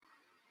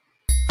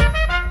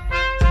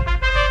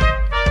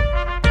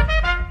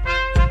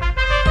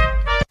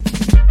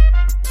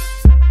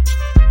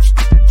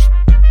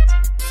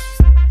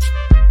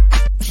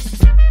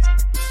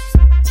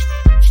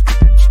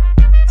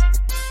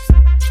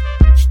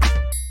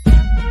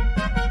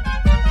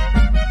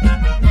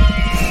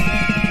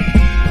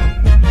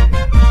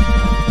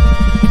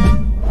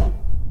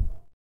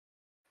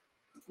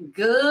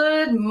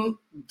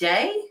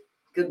day,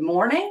 good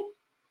morning.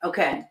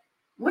 Okay,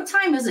 what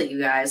time is it, you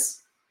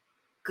guys?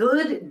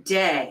 Good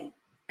day,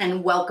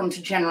 and welcome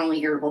to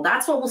Generally Irritable.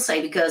 That's what we'll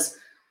say because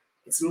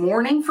it's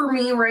morning for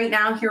me right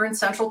now here in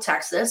Central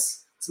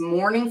Texas. It's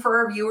morning for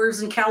our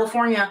viewers in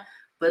California,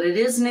 but it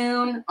is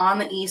noon on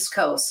the East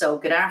Coast. So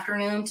good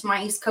afternoon to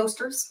my East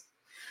Coasters.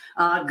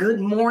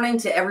 Good morning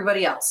to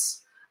everybody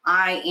else.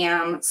 I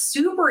am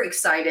super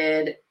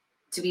excited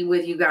to be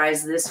with you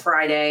guys this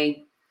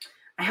Friday.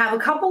 I have a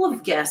couple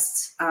of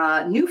guests,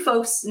 new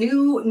folks,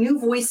 new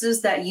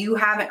voices that you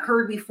haven't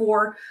heard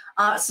before.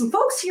 Some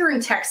folks here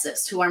in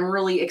Texas who I'm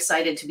really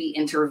excited to be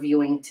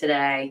interviewing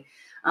today.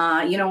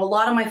 A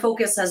lot of my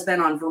focus has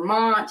been on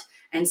Vermont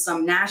and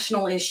some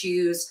national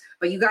issues,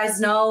 but you guys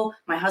know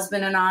my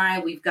husband and I,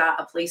 we've got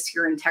a place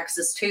here in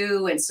Texas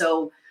too. And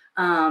so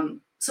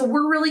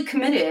we're really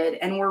committed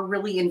and we're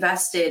really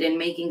invested in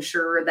making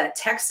sure that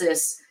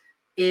Texas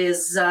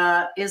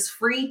is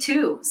free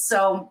too.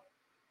 So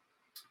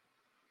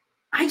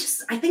I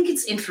think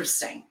it's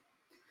interesting.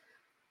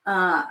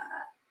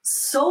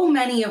 So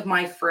many of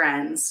my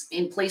friends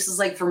in places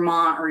like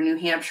Vermont or New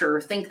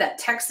Hampshire think that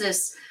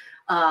Texas,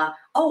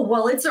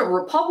 it's a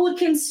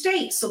Republican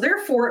state, so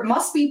therefore it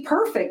must be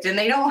perfect and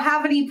they don't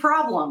have any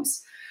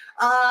problems.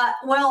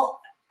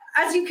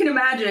 As you can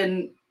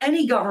imagine,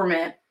 any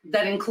government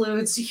that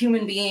includes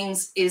human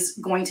beings is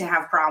going to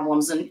have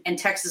problems, and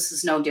Texas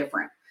is no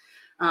different.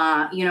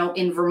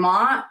 In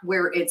Vermont,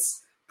 where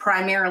it's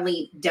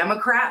primarily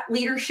Democrat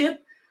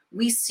leadership,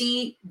 we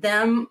see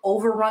them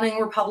overrunning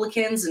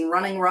Republicans and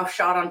running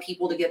roughshod on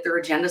people to get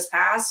their agendas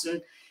passed.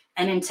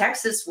 And in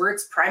Texas, where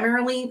it's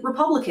primarily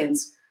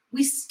Republicans,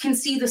 we can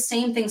see the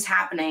same things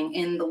happening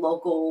in the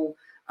local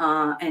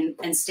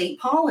and state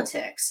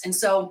politics. And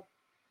so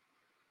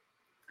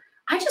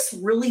I just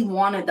really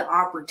wanted the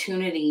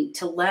opportunity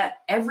to let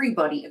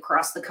everybody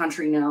across the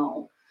country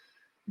know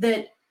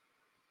that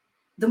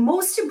the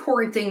most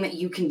important thing that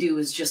you can do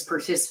is just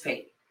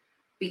participate,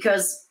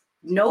 because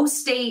no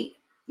state,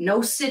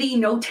 no city,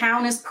 no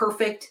town is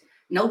perfect.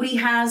 Nobody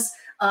has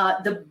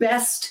the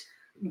best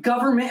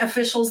government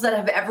officials that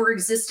have ever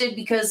existed,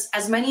 because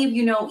as many of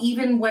you know,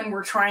 even when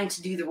we're trying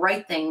to do the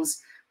right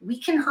things, we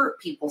can hurt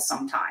people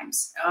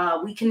sometimes.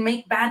 We can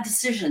make bad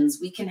decisions.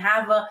 We can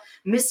have a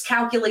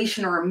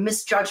miscalculation or a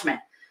misjudgment.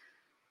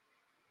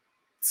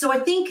 So I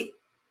think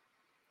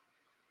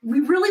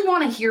we really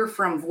want to hear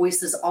from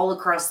voices all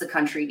across the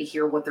country to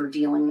hear what they're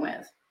dealing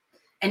with.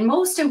 And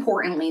most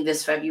importantly,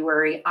 this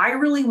February, I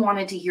really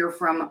wanted to hear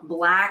from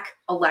Black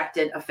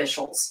elected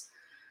officials.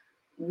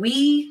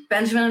 We,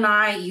 Benjamin and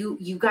I,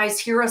 you guys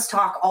hear us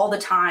talk all the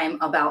time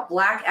about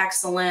Black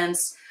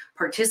excellence,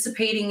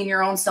 participating in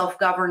your own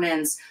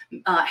self-governance,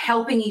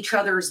 helping each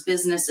other's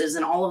businesses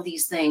and all of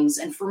these things.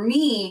 And for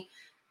me,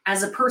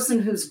 as a person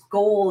whose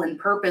goal and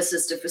purpose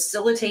is to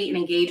facilitate an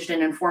engaged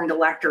and informed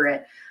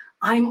electorate,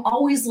 I'm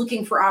always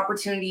looking for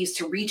opportunities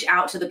to reach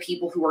out to the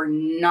people who are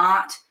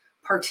not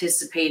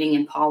participating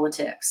in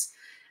politics.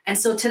 And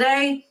so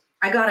today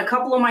I got a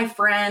couple of my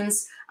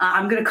friends.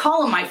 I'm going to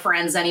call them my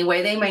friends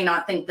anyway. They may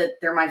not think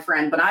that they're my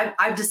friend, but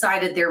I've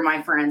decided they're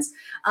my friends.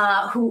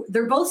 Who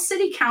they're both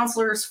city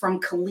councilors from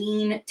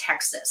Killeen,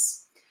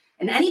 Texas.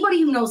 And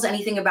anybody who knows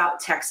anything about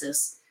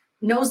Texas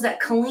knows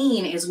that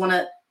Killeen is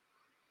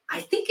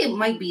I think it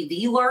might be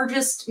the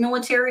largest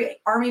military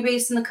army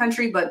base in the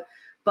country, but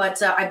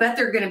I bet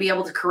they're going to be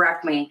able to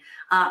correct me.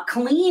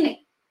 Killeen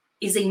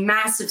is a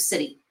massive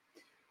city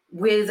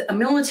with a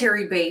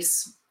military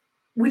base,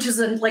 which is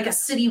like a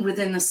city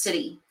within the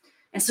city.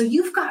 And so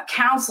you've got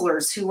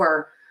counselors who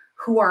are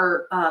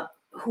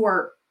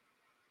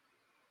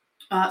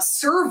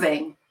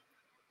serving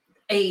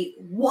a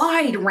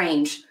wide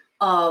range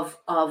of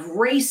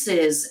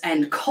races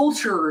and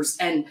cultures,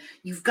 and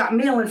you've got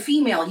male and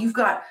female, you've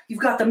got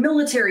the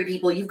military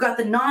people, you've got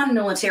the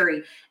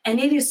non-military, and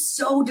it is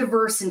so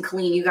diverse in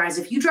Killeen, you guys.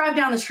 If you drive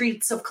down the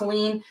streets of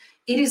Killeen,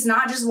 it is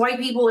not just white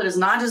people, it is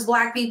not just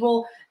Black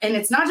people, and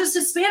it's not just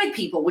Hispanic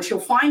people, which you'll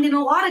find in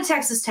a lot of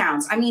Texas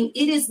towns. I mean,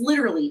 it is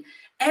literally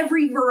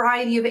every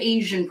variety of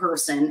Asian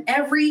person,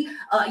 every,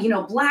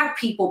 Black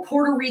people,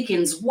 Puerto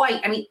Ricans, white.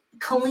 I mean,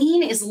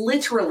 Killeen is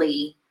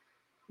literally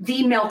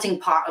the melting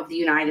pot of the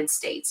United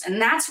States.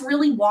 And that's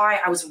really why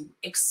I was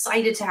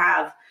excited to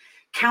have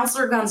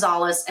Councilor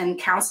Gonzalez and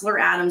Councilor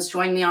Adams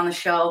join me on the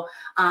show.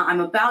 I'm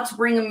about to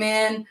bring them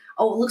in.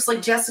 Oh, it looks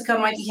like Jessica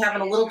might be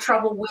having a little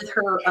trouble with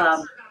her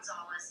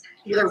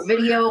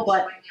video,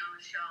 but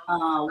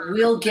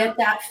we'll get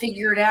that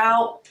figured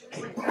out.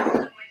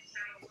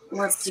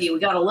 Let's see, we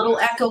got a little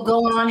echo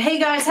going on. Hey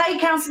guys, hey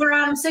Councilor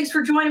Adams, thanks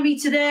for joining me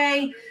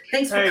today.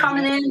 Thanks for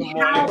coming in.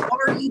 How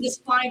are you this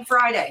fine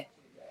Friday?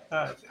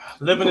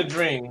 Living a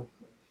dream.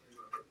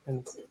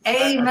 And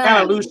Amen. I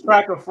kind of lose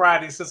track of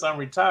Friday since I'm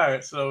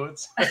retired, so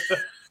it's.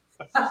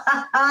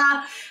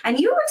 And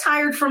you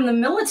retired from the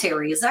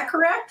military, is that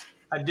correct?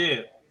 I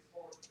did.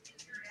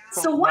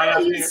 So why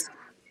don't we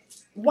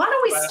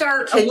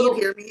start? Can you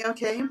hear me?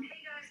 Okay.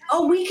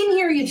 Oh, we can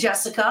hear you,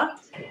 Jessica.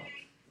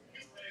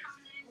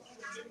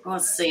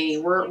 Let's see.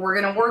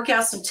 We're gonna work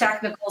out some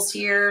technicals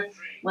here.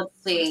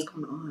 Let's see.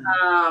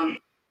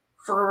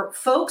 For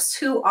folks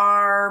who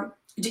are,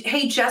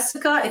 hey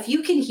Jessica, if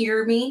you can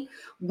hear me,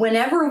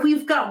 whenever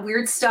we've got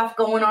weird stuff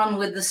going on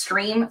with the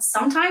stream,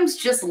 sometimes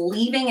just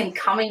leaving and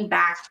coming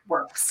back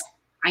works.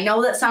 I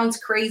know that sounds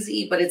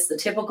crazy, but it's the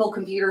typical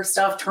computer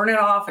stuff. Turn it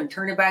off and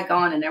turn it back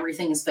on, and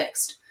everything is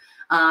fixed.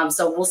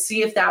 So we'll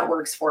see if that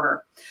works for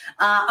her.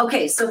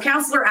 Okay, so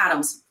Counselor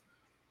Adams,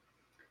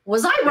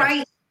 was I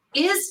right?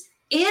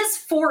 Is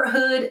Fort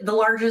Hood the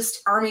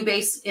largest Army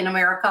base in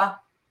America?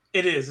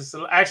 It is. It's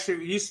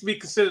actually, it used to be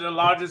considered the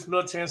largest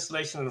military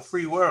installation in the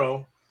free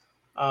world.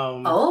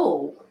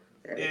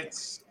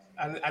 It's,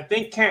 I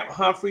think Camp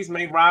Humphreys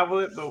may rival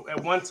it, but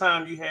at one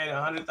time you had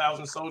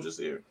 100,000 soldiers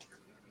here.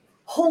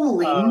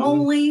 Holy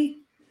moly!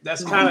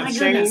 That's kind of changed.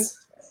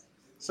 Goodness.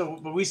 So,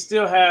 but we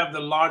still have the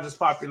largest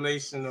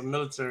population of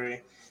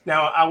military.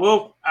 Now,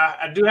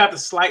 I do have to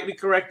slightly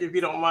correct you if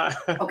you don't mind.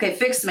 Okay,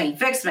 fix me.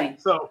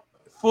 So,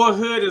 Fort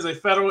Hood is a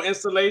federal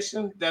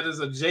installation that is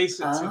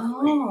adjacent to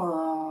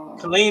Killeen.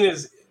 Killeen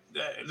is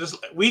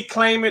we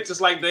claim it just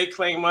like they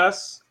claim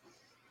us.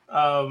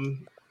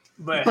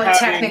 But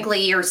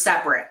technically you're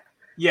separate.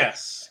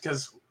 Yes,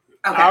 because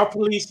our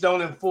police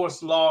don't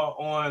enforce law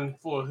on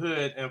Fort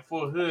Hood, and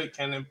Fort Hood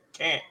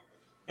can't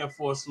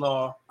enforce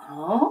law.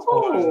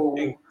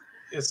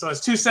 So it's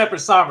two separate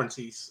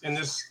sovereignties, and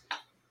this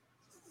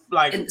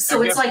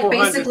so it's like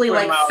basically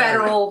like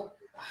federal. Area.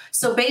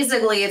 So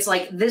basically, it's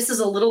like this is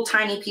a little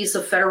tiny piece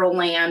of federal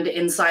land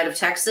inside of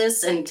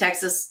Texas, and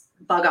Texas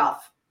bug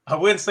off. I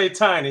wouldn't say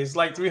tiny. It's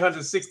like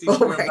 360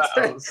 square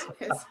miles.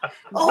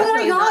 Oh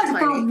my God,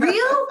 for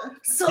real?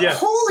 So yes.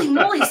 Holy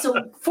moly.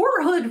 So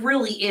Fort Hood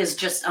really is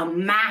just a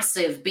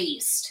massive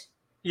beast.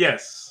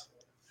 Yes.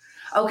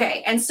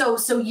 Okay. And so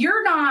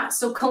you're not,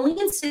 so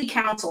Killeen City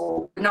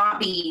Council would not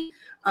be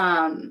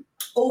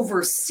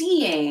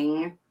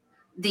overseeing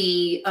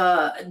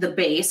the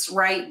base,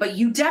 right? But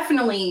you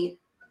definitely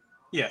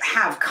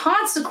have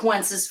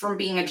consequences from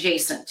being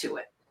adjacent to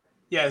it.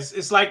 Yes,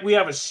 it's like we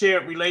have a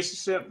shared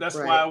relationship. That's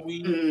why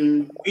we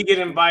get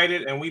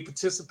invited and we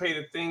participate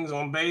in things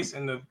on base,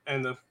 and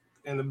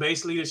the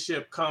base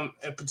leadership come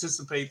and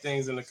participate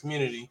things in the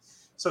community.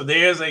 So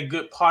there's a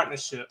good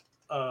partnership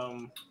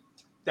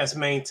that's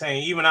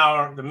maintained. Even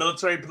the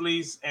military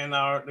police and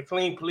the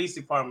Killeen Police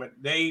Department,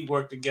 they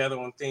work together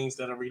on things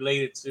that are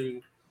related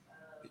to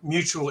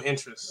mutual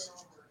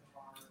interests.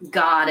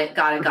 Got it.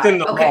 Within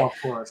the law, of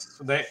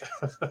course.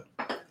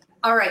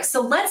 All right, so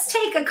let's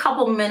take a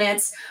couple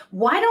minutes.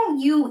 Why don't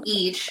you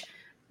each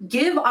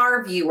give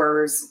our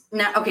viewers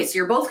now? Okay, so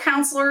you're both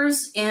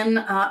counselors in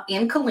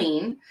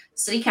Killeen,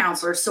 city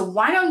councilors. So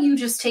why don't you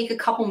just take a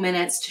couple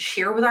minutes to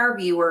share with our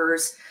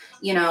viewers,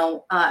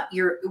 your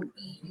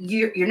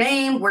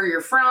name, where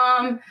you're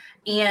from,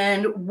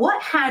 and what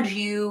had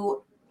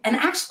you? And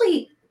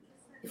actually,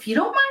 if you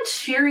don't mind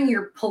sharing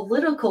your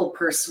political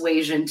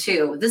persuasion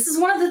too, this is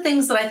one of the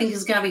things that I think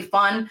is going to be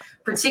fun,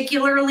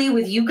 particularly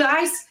with you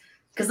guys.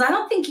 Because I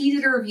don't think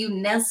either of you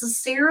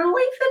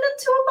necessarily fit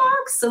into a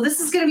box. So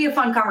this is going to be a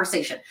fun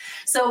conversation.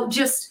 So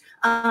just,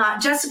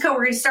 Jessica,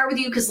 we're going to start with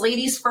you because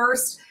ladies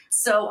first.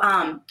 So,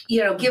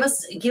 give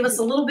us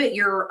a little bit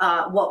your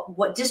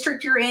what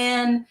district you're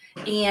in,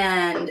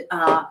 and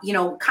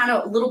kind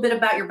of a little bit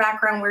about your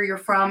background, where you're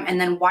from,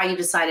 and then why you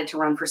decided to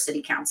run for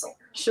city council.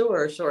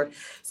 Sure.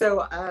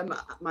 So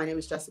my name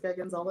is Jessica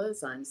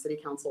Gonzalez. I'm city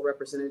council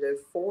representative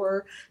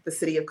for the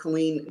city of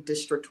Killeen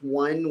District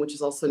 1, which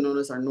is also known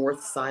as our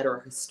North Side or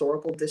our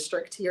historical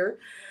district here.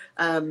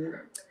 I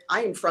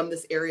am from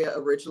this area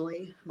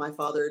originally. My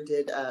father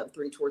did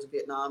 3 tours of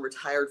Vietnam,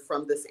 retired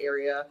from this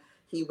area.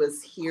 He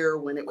was here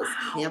when it was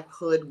Camp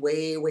Hood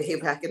way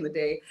back in the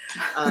day.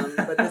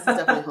 But this is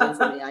definitely home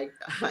for me.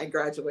 I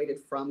graduated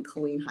from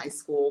Killeen High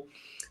School.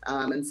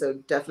 And so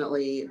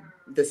definitely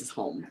this is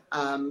home.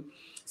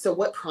 So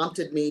what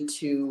prompted me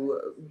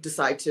to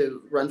decide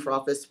to run for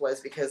office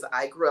was because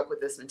I grew up with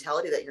this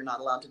mentality that you're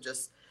not allowed to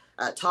just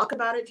talk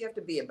about it. You have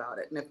to be about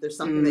it. And if there's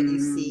something that you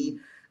see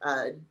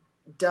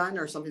done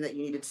or something that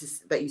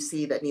you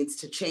see that needs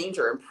to change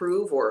or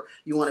improve or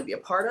you want to be a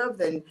part of,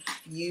 then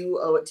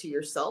you owe it to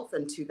yourself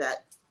and to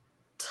that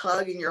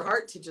tug in your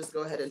heart to just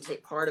go ahead and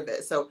take part of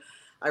it. So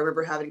I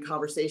remember having a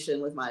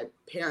conversation with my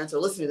parents or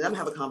listening to them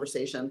have a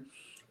conversation.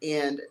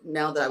 And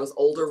now that I was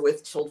older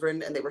with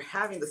children and they were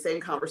having the same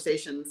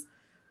conversations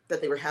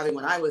that they were having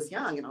when I was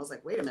young. And I was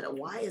like, wait a minute,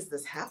 why is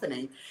this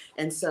happening?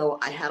 And so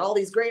I had all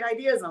these great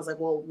ideas and I was like,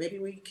 well, maybe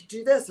we could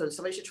do this or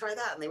somebody should try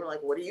that. And they were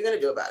like, what are you going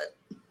to do about it?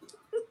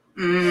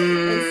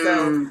 And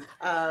so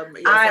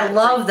I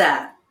love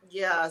that.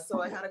 Yeah.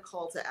 So I had a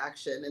call to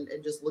action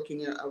and just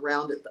looking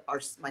around at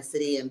my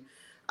city. And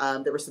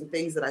there were some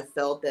things that I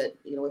felt that,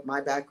 with my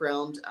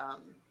background,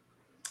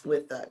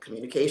 with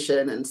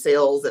communication and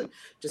sales and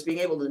just being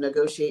able to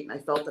negotiate. And I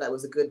felt that I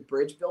was a good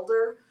bridge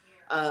builder.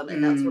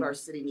 And that's what our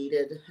city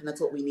needed. And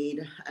that's what we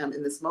need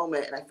in this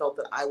moment. And I felt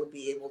that I would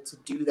be able to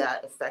do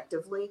that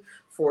effectively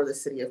for the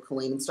city of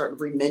Killeen and start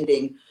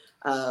remending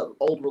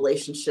old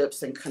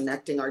relationships and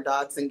connecting our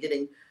dots and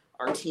getting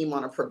our team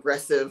on a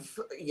progressive,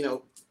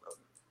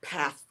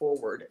 path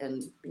forward.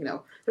 And,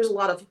 there's a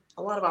lot of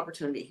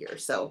opportunity here.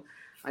 So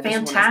I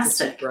just want us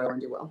to grow and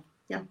do well.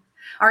 Yeah.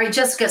 All right,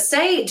 Jessica,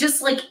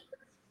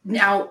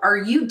 now,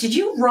 did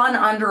you run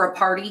under a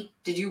party?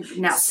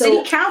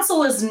 City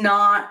council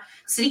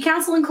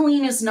in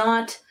Killeen is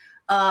not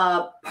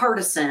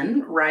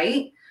partisan,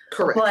 right?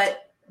 Correct.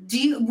 But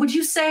would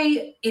you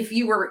say if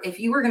you were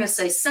going to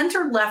say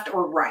center, left,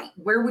 or right,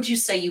 where would you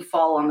say you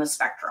fall on the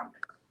spectrum?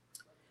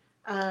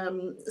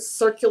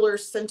 Circular,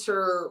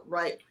 center,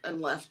 right,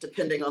 and left,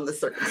 depending on the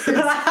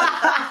circumstances.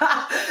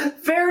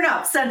 Fair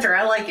enough. Center.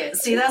 I like it.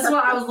 See, that's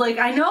what I was like.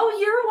 I know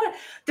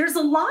there's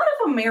a lot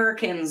of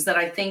Americans that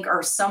I think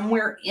are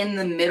somewhere in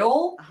the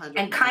middle 100%.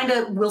 And kind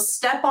of will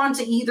step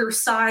onto either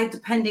side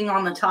depending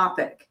on the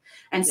topic.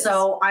 And yes.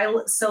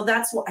 so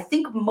that's what I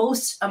think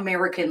most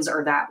Americans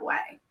are that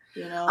way.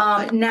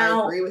 I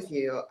agree with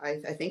you. I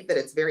think that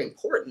it's very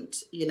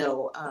important,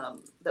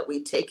 that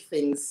we take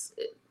things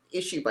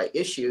issue by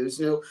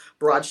issues,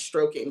 broad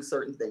stroking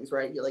certain things,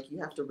 right? You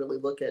have to really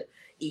look at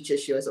each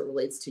issue as it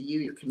relates to you,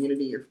 your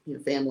community, your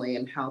family,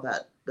 and how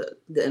that the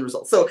end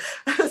result. So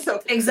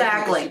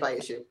exactly issue by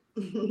issue.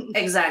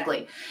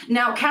 Exactly.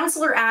 Now,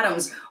 Councilor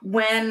Adams,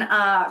 when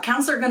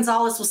Councilor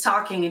Gonzalez was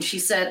talking and she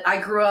said, I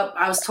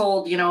was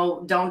told,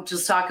 don't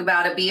just talk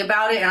about it, be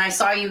about it. And I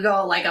saw you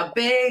go like a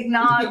big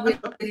nod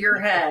with your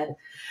head.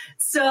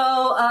 So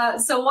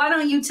why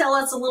don't you tell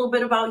us a little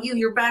bit about you,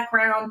 your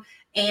background,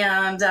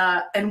 and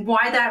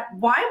why that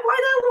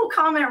little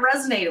comment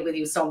resonated with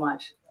you so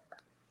much?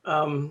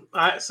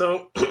 I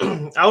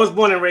was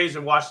born and raised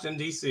in Washington,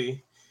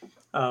 D.C.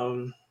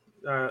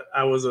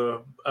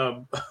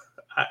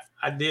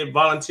 I did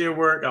volunteer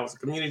work. I was a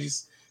community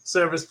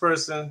service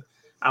person.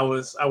 I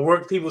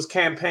worked people's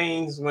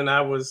campaigns when I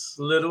was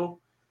little.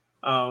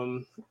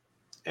 And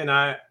when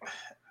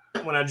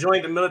I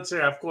joined the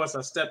military, of course,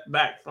 I stepped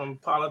back from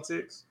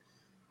politics.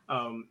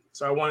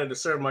 So I wanted to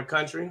serve my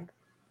country.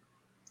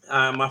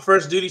 My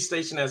first duty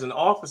station as an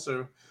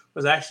officer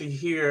was actually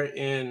here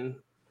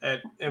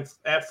at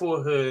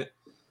Fort Hood.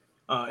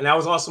 And that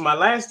was also my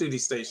last duty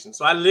station.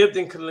 So I lived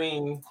in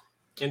Killeen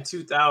in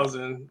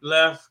 2000,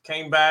 left,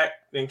 came back,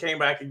 then came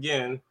back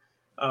again.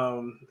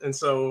 And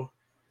so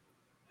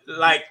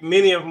like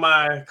many of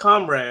my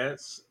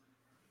comrades,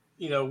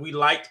 we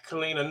liked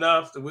Killeen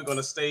enough that we're going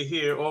to stay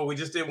here, or we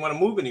just didn't want to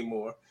move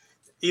anymore.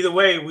 Either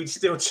way, we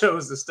still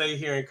chose to stay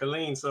here in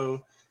Killeen.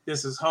 So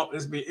this is home.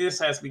 This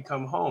has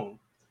become home.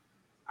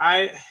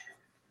 I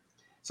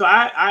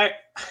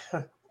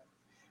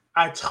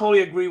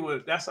totally agree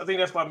with that. I think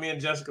that's why me and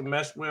Jessica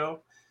mesh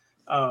well.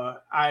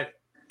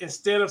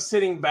 Instead of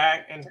sitting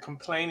back and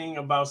complaining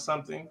about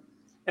something,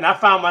 and I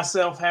found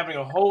myself having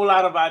a whole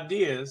lot of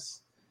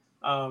ideas,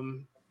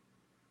 and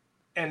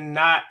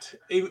not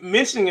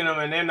mentioning them,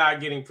 and they're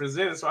not getting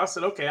presented. So I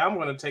said, okay, I'm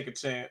going to take a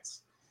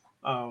chance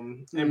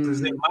and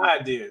present my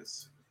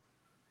ideas,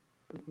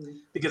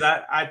 because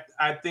I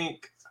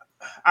think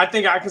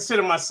I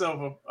consider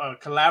myself a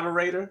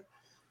collaborator.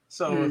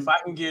 So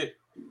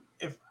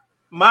if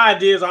my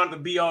ideas aren't the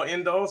be all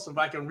end all, so if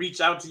I can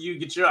reach out to you,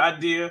 get your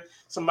idea,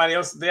 somebody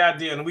else their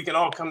idea, and we can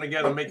all come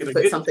together and make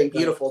it something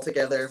beautiful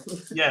together.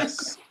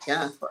 Yes.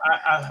 Yeah.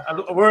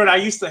 A word I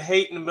used to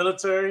hate in the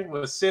military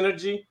was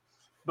synergy,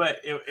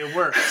 but it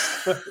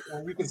works.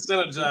 We can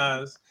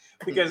synergize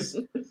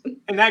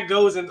and that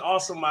goes into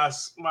also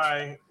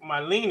my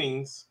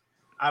leanings.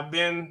 I've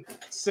been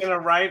center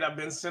right, I've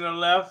been center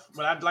left,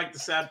 but I'd like to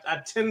say I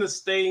tend to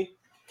stay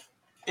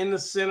in the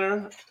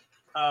center.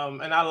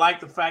 And I like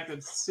the fact that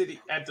the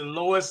city at the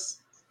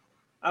lowest,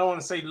 I don't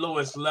want to say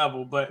lowest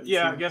level, but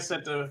yeah, I guess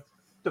at the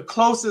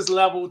closest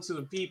level to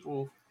the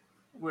people,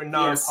 we're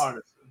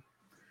nonpartisan.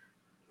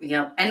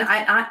 Yeah. And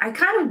I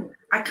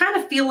kind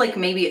of feel like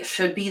maybe it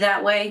should be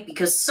that way,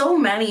 because so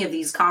many of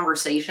these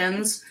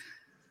conversations,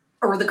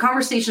 or the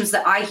conversations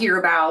that I hear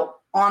about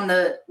on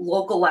the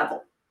local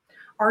level,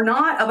 are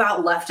not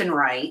about left and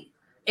right.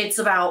 It's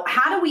about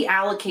how do we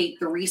allocate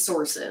the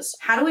resources?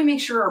 How do we make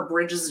sure our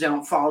bridges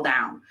don't fall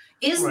down?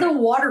 Is the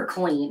water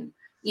clean?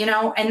 And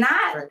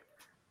that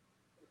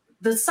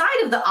the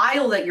side of the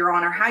aisle that you're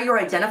on or how you're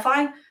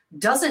identified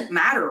doesn't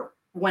matter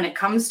when it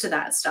comes to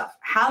that stuff.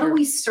 How do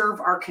we serve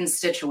our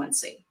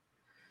constituency?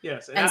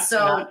 Yes.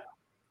 And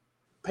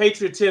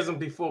patriotism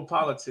before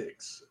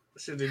politics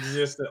should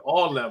exist at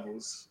all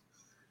levels,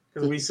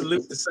 because we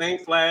salute the same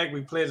flag.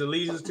 We pledge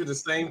allegiance to the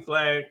same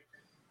flag.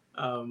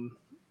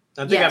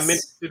 I think I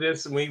mentioned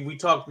this when we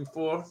talked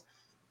before.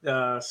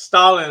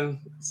 Stalin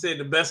said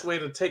the best way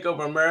to take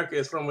over America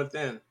is from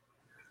within.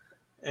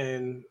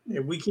 And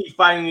if we keep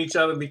fighting each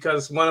other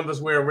because one of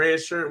us wear a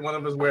red shirt, one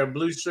of us wear a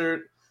blue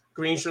shirt,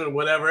 green shirt, or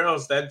whatever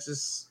else, that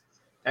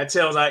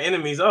tells our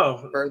enemies, they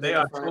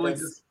are totally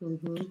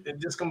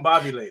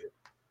discombobulated.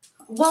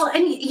 Well,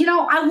 and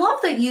I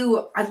love that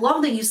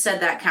you said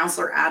that,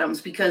 Councilor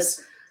Adams,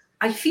 because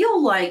I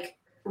feel like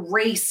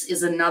race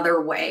is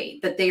another way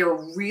that they are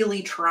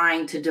really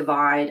trying to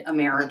divide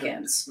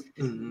Americans.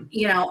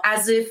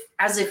 As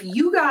if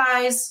you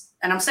guys,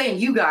 and I'm saying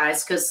you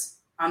guys because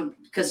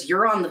because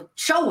you're on the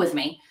show with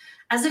me,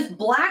 as if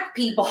Black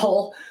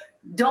people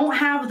don't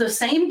have the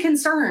same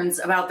concerns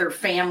about their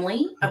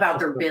family, about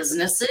their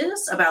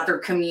businesses, about their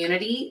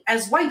community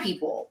as white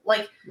people.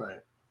 Like, right.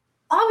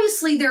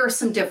 Obviously there are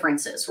some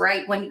differences,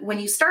 right? When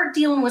you start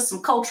dealing with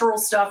some cultural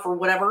stuff or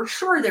whatever,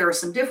 sure, there are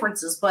some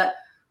differences, but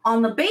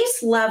on the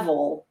base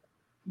level,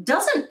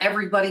 doesn't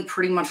everybody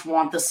pretty much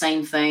want the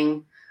same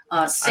thing?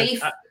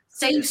 Safe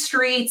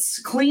streets,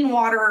 clean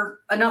water,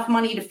 enough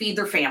money to feed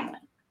their family.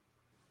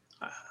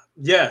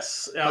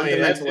 Yes. I mean,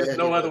 there's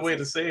no other way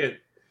to say it.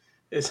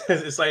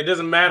 It's like, it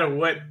doesn't matter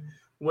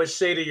what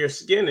shade of your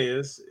skin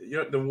is.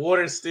 The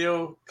water is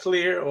still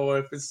clear, or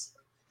if it's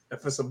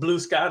a blue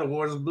sky, the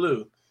water's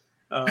blue.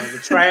 The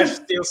trash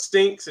still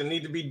stinks and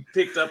need to be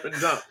picked up and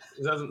dumped.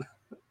 It doesn't.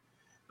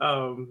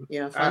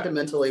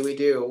 Fundamentally, we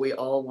do. We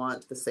all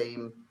want the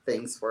same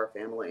things for our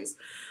families.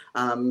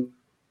 I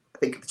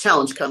think the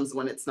challenge comes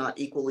when it's not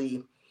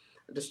equally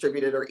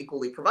distributed or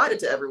equally provided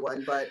to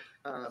everyone. But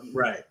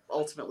right.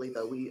 Ultimately,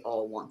 though, we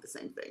all want the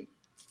same thing.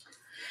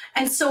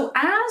 And so,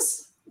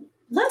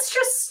 let's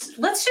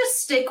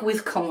just stick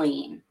with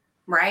Killeen,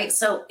 right?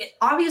 So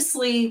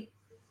obviously,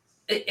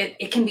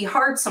 it can be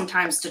hard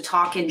sometimes to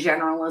talk in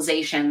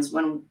generalizations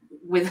when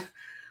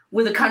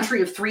with a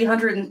country of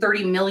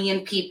 330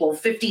 million people,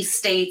 50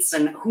 states,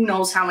 and who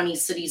knows how many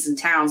cities and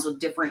towns with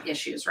different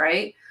issues,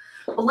 right?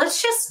 But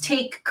let's just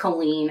take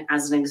Killeen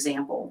as an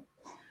example.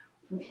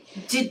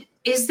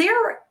 Is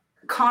there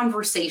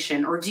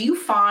conversation, or do you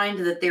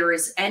find that there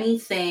is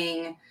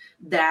anything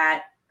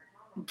that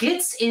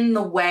gets in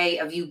the way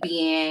of you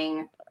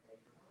being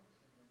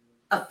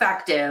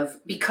effective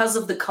because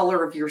of the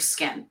color of your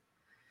skin?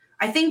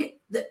 I think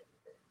that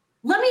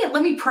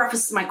let me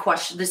preface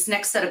this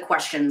next set of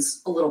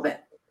questions a little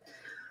bit.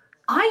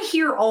 I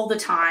hear all the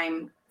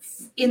time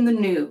in the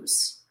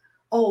news,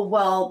 oh,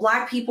 well,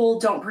 Black people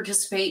don't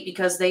participate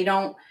because they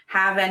don't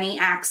have any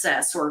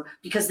access, or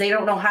because they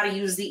don't know how to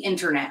use the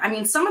internet. I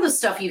mean, some of the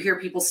stuff you hear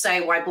people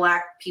say why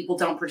Black people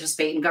don't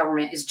participate in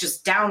government is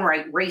just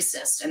downright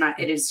racist, and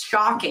it is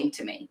shocking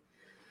to me.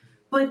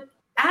 But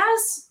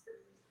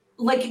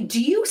do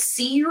you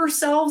see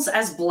yourselves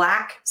as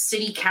Black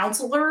city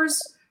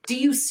councilors? Do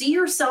you see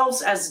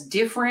yourselves as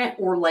different,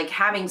 or like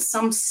having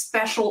some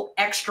special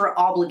extra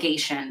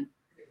obligation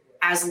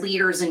as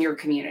leaders in your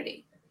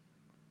community?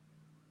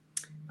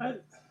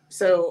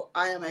 So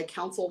I am a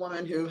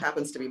councilwoman who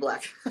happens to be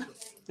Black,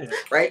 yeah.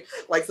 Right?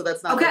 Like, so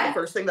that's not the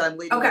first thing that I'm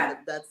leading with.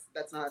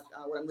 That's not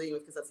what I'm leading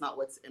with, because that's not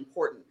what's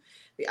important.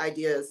 The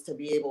idea is to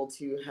be able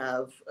to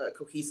have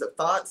cohesive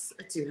thoughts,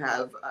 to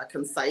have a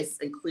concise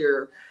and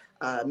clear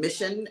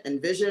mission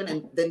and vision,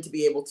 and then to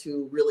be able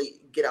to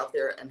really get out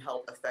there and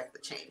help affect the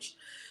change.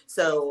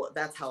 So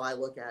that's how I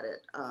look at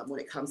it when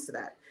it comes to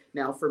that.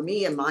 Now, for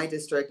me in my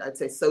district, I'd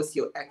say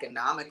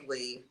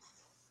socioeconomically,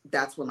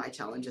 that's where my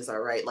challenges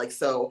are, right? Like,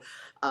 so,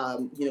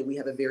 we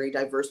have a very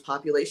diverse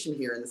population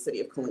here in the city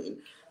of Killeen.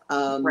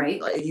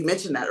 Right. You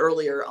mentioned that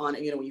earlier on,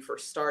 when you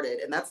first started,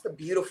 and that's the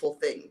beautiful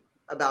thing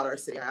about our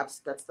city. That's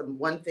the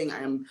one thing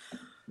I am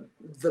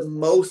the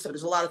most,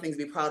 there's a lot of things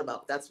to be proud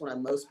about, but that's what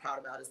I'm most proud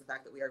about, is the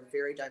fact that we are a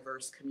very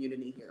diverse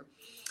community here.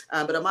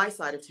 But on my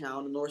side of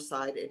town, the north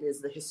side, it is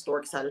the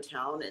historic side of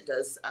town. It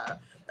does,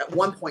 at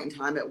one point in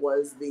time, it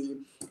was the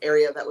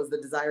area that was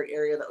the desired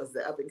area, that was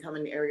the up and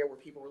coming area where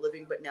people were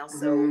living. But now,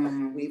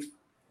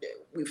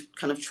 we've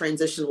kind of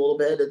transitioned a little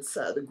bit. It's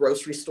the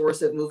grocery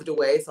stores have moved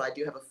away. So I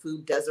do have a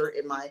food desert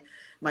in my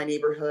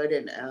neighborhood.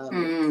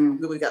 And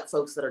we've got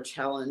folks that are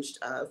challenged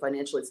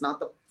financially. It's not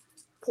the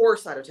poor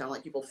side of town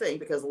like people think,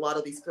 because a lot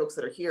of these folks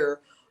that are here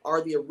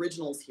are the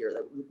originals here,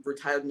 that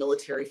retired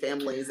military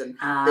families, and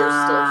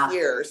they're still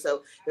here.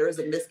 So there is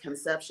a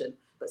misconception.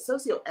 But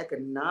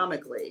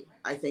socioeconomically,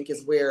 I think,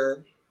 is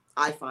where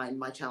I find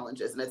my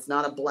challenges. And it's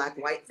not a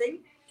black-white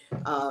thing.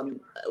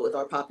 With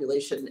our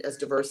population as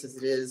diverse as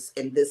it is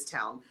in this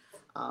town,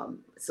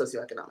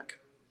 socioeconomic.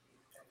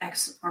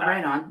 Excellent.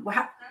 Right on.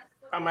 Wow.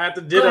 I'm gonna have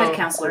to ditto. Go ahead,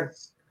 Counselor.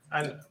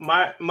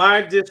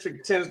 My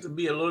district tends to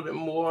be a little bit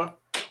more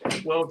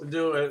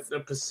well-to-do.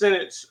 The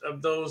percentage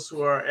of those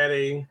who are at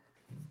a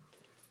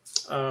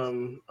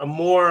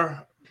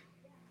more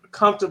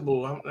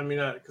comfortable, I mean,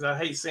 because I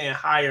hate saying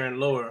higher and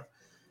lower,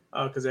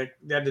 because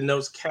that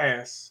denotes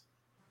caste,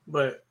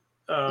 but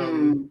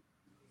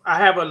I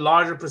have a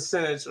larger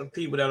percentage of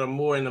people that are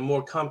more in the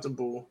more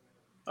comfortable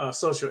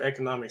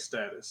socioeconomic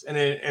status, and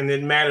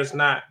it matters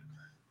not.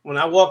 When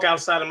I walk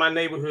outside of my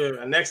neighborhood,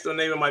 a next door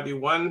neighbor might be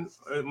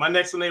my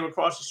next door neighbor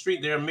across the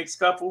street, they're a mixed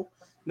couple.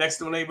 Next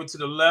door neighbor to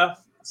the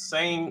left,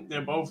 same,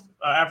 they're both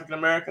African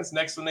Americans.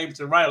 Next door neighbor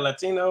to the right, a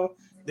Latino.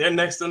 Their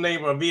next door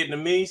neighbor, a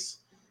Vietnamese,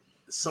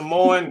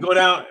 Samoan. Go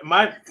down.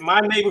 My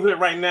neighborhood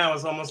right now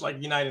is almost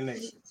like United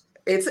Nations.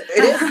 It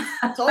is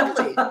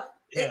totally.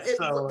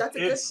 So that's a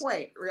good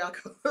point,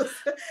 Riakos.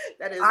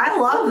 That is. I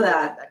love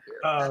that.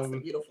 That's the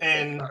beautiful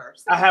thing about our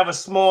city. I have a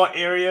small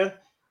area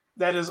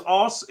that is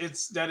also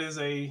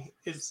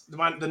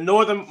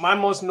my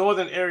most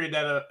northern area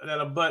that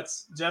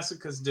abuts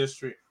Jessica's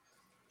district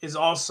is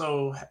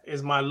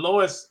my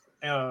lowest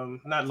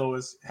not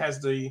lowest,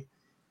 has the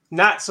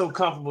not so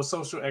comfortable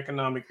social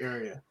economic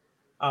area.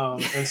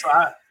 And so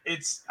I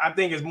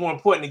think it's more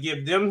important to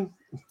give them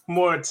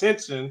more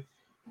attention,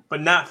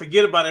 but not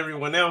forget about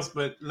everyone else,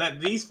 but let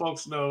these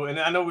folks know. And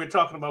I know we're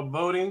talking about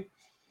voting.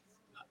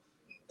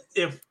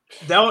 If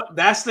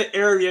that's the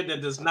area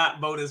that does not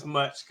vote as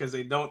much because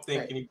they don't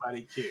think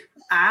anybody cares.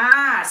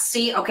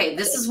 See, okay,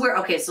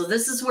 so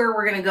this is where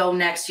we're going to go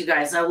next, you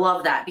guys. I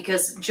love that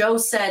because Joe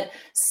said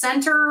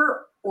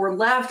center or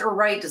left or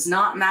right does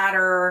not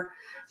matter.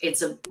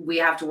 We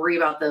have to worry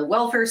about the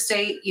welfare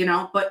state,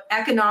 but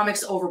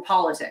economics over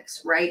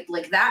politics, right?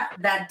 Like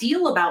that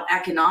deal about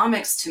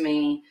economics to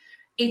me,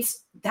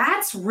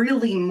 that's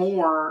really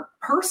more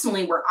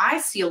personally where I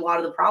see a lot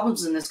of the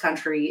problems in this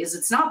country is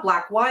it's not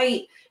black,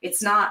 white,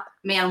 it's not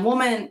man,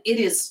 woman, it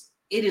is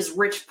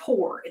rich,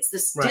 poor. It's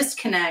this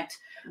disconnect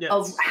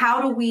of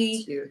how do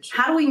we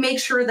make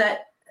sure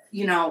that,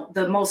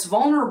 the most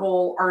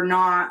vulnerable are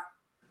not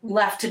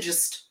left to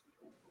just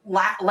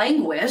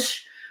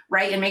languish,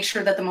 right? And make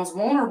sure that the most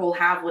vulnerable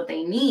have what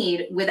they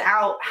need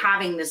without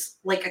having this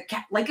like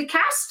a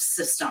caste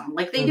system,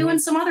 like they do in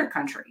some other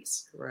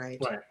countries.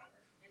 Right.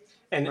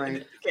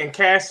 And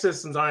caste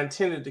systems are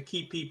intended to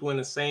keep people in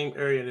the same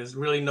area. There's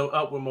really no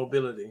upward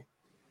mobility.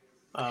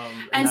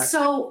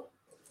 So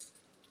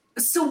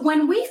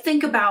when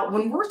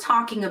we're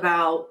talking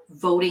about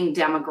voting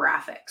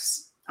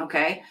demographics,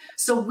 okay,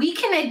 so we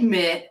can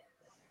admit,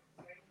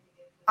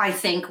 I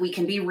think we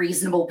can be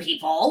reasonable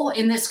people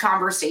in this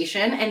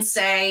conversation and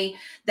say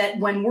that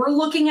when we're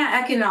looking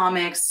at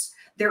economics,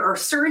 there are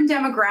certain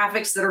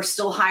demographics that are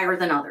still higher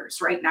than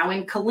others. Right now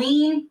in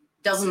Killeen,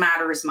 doesn't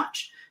matter as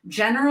much.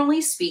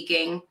 Generally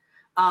speaking,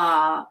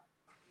 racial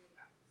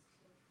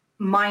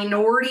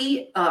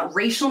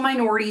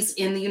minorities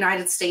in the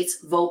United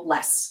States vote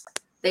less.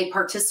 They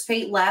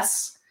participate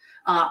less.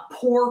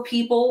 Poor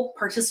people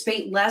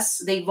participate less.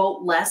 They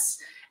vote less.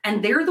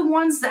 And they're the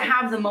ones that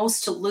have the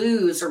most to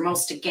lose or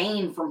most to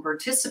gain from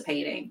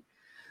participating.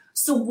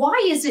 So why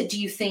is it, do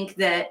you think,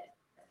 that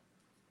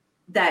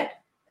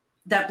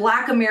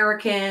Black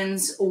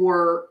Americans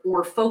or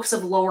folks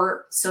of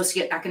lower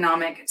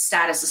socioeconomic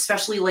status,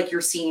 especially like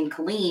you're seeing in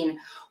Killeen,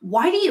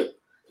 why do you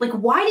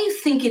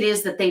think it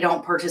is that they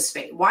don't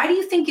participate? Why do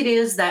you think it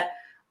is that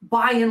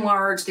by and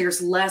large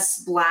there's less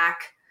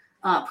Black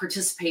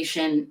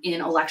participation in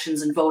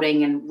elections and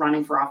voting and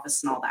running for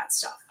office and all that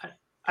stuff?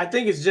 I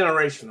think it's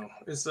generational.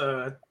 It's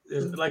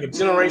like a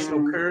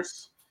generational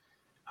curse.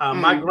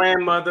 My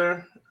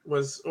grandmother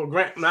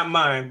not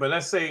mine, but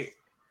let's say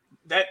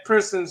that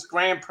person's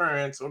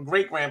grandparents or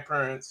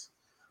great-grandparents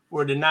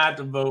were denied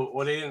to vote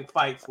or they didn't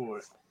fight for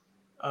it.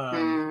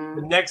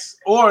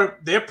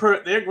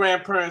 Their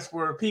grandparents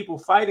were people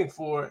fighting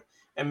for it,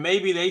 and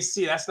maybe they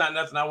see that's not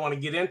nothing I want to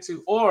get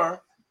into,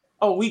 or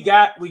we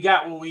got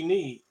what we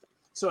need,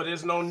 so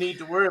there's no need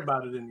to worry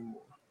about it anymore.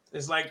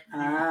 It's like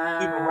we've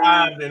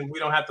arrived and we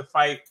don't have to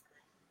fight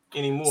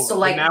anymore. So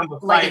now the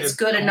fight is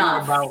good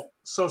enough about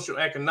social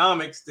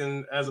economics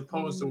than as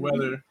opposed to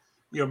whether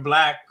you're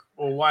Black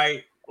or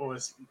white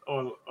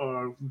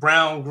or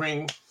brown,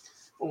 green,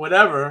 or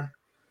whatever,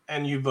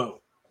 and you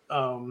vote.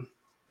 And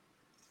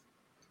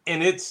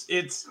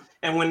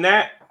and when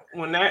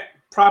that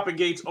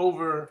propagates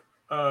over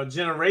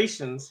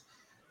generations,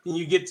 then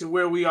you get to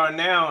where we are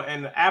now,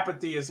 and the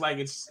apathy is like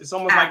it's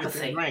almost like it's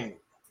ingrained.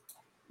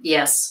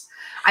 Yes.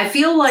 I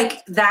feel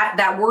like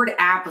that word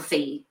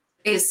apathy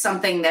is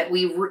something that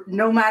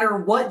no matter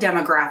what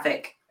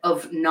demographic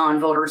of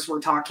non-voters we're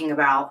talking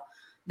about,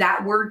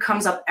 that word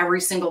comes up every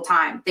single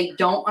time. They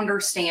don't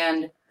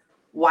understand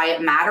why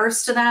it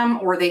matters to them,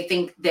 or they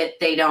think that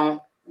they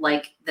don't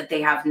that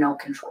they have no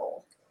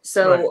control.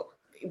 So,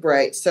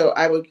 right. So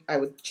I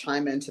would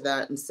chime into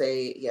that and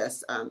say,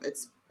 yes,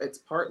 it's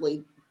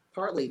partly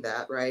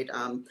that, right?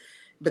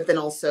 But then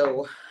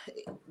also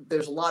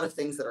there's a lot of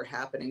things that are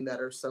happening that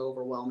are so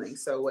overwhelming.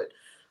 So what,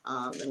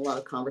 in a lot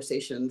of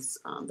conversations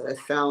that I've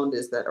found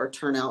is that our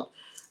turnout,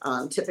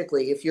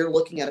 typically, if you're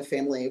looking at a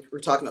family, we're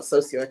talking about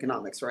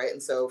socioeconomics, right?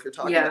 And so if you're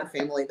talking about a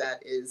family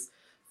that is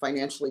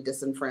financially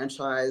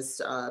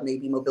disenfranchised,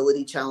 maybe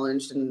mobility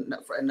challenged and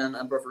for a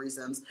number of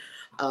reasons,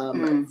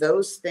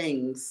 those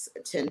things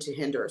tend to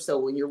hinder. So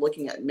when you're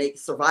looking at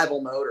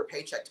survival mode or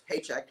paycheck to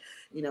paycheck,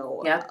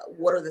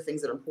 what are the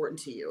things that are important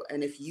to you?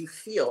 And if you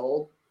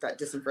feel that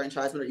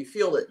disenfranchisement, or you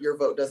feel that your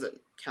vote doesn't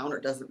count or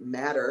doesn't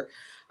matter,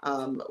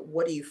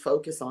 what do you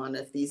focus on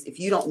if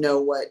you don't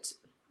know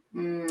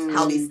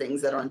how these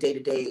things that are on day to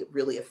day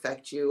really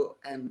affect you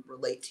and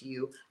relate to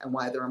you and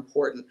why they're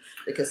important?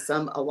 Because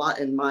a lot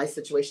in my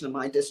situation, in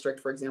my district,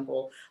 for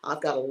example,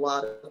 I've got a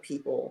lot of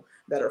people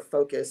that are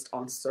focused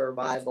on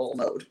survival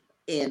mode.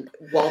 And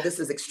while this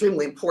is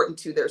extremely important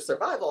to their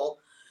survival,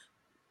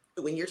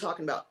 when you're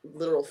talking about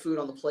literal food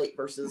on the plate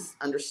versus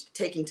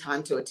taking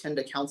time to attend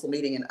a council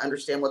meeting and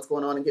understand what's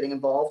going on and getting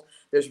involved,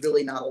 there's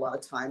really not a lot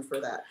of time for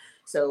that.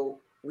 So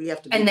we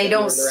have to. And they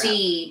don't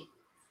see,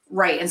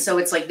 right. And so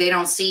it's like, they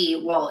don't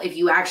see, well, if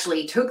you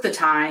actually took the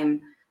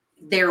time,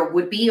 there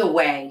would be a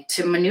way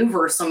to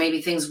maneuver so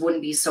maybe things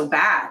wouldn't be so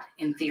bad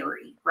in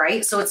theory,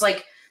 right? So it's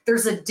like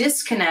there's a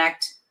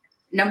disconnect,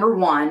 number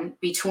one,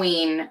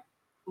 between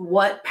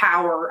what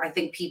power I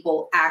think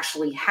people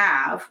actually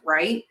have,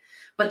 right?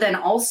 But then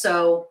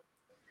also,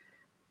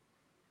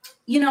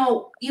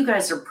 you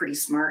guys are pretty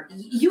smart.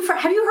 Have you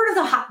heard of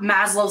the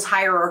Maslow's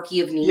hierarchy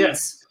of needs?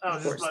 Yes.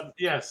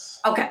 Yes.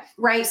 Okay,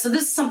 right. So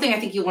this is something I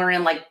think you learn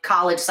in like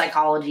college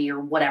psychology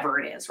or whatever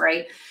it is,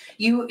 right?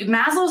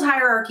 Maslow's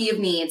hierarchy of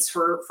needs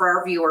for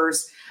our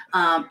viewers.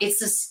 It's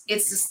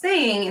this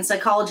thing in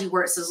psychology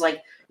where it says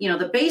like,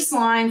 the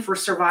baseline for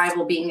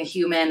survival being a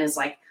human is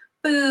like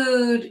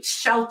food,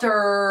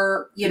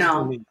 shelter,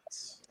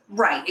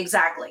 right,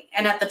 exactly.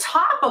 And at the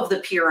top of the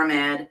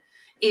pyramid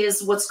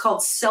is what's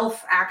called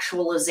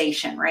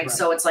self-actualization, right?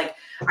 So it's like,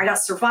 I got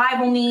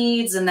survival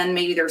needs, and then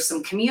maybe there's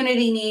some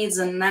community needs,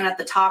 and then at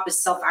the top is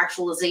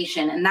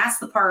self-actualization. And that's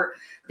the part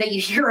that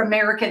you hear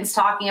Americans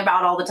talking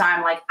about all the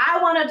time, like,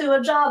 I want to do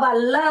a job I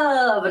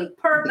love and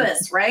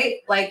purpose, right?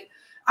 Like,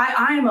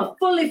 I am a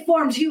fully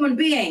formed human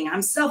being.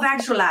 I'm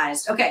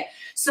self-actualized. Okay,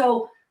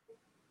 so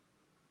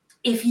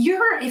if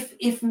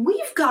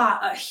we've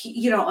got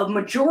a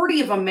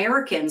majority of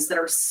Americans that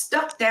are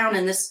stuck down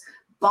in this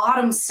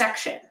bottom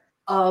section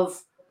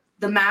of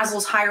the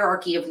Maslow's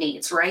hierarchy of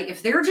needs, right?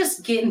 If they're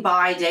just getting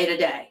by day to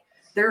day,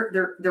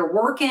 they're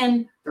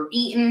working, they're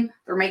eating,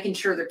 they're making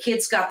sure their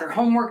kids got their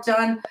homework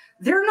done.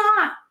 They're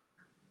not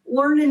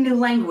learning new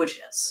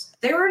languages.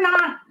 They're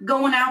not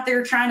going out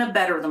there trying to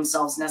better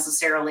themselves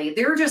necessarily.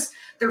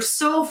 They're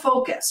so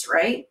focused,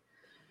 right?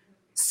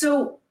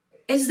 So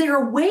is there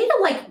a way to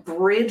like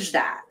bridge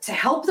that to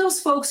help those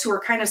folks who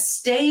are kind of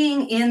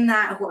staying in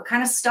that, who are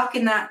kind of stuck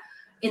in that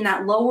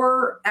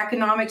lower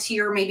economic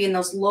tier, maybe in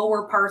those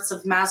lower parts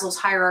of Maslow's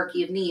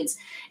hierarchy of needs?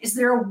 Is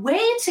there a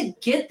way to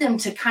get them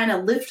to kind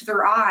of lift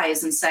their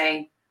eyes and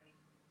say,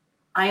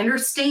 I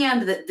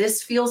understand that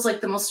this feels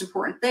like the most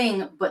important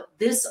thing, but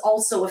this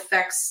also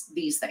affects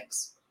these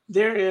things?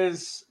 There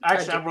is,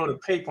 actually, I wrote a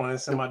paper on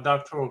this in my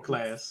doctoral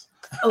class.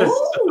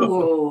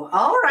 Oh,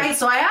 all right.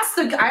 So I asked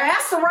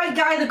the right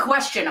guy the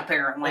question,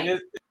 apparently.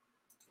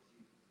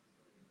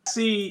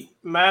 See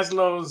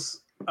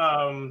Maslow's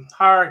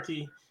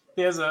hierarchy.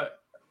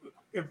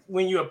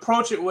 When you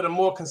approach it with a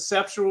more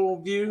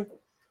conceptual view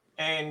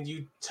and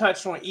you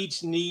touch on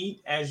each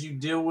need as you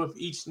deal with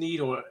each need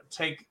or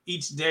take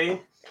each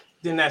day,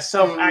 then that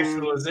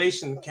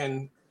self-actualization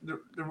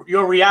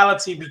your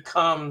reality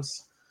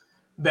becomes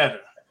better.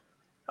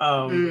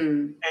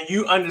 And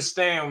you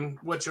understand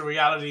what your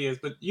reality is.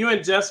 But you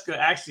and Jessica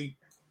actually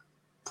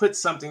put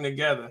something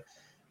together.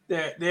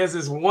 There's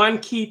this one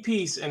key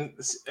piece,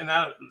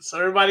 so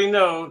everybody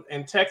knows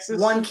in Texas,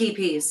 one key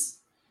piece.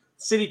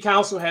 City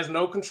Council has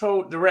no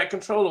direct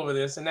control over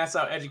this, and that's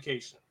our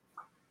education.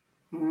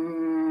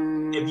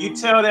 If you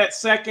tell that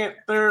second,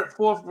 third,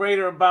 fourth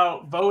grader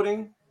about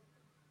voting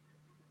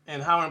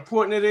and how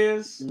important it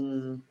is,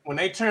 when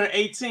they turn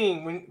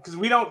 18, because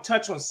we don't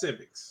touch on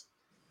civics.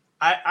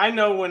 I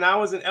know when I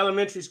was in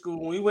elementary school,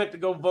 when we went to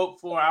go vote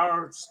for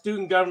our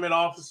student government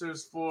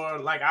officers for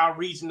like our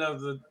region of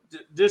the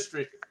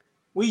district,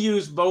 we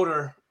used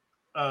voter,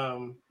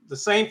 the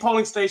same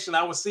polling station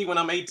I would see when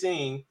I'm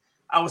 18.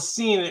 I was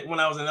seeing it when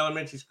I was in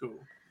elementary school.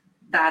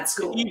 That's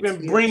cool. To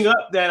even bring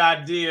up that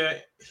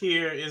idea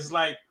here is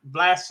like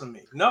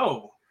blasphemy.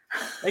 No,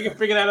 they can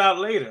figure that out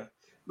later.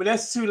 But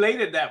that's too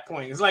late at that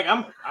point. It's like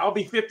I'll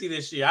be 50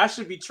 this year. I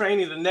should be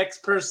training the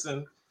next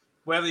person,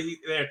 whether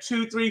they're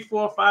 2, 3,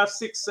 4, 5,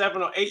 6,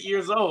 7, or 8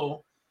 years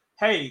old.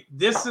 Hey,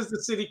 this is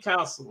the city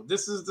council.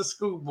 This is the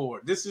school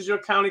board. This is your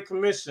county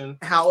commission.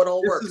 How it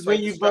all works. This is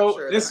when you vote.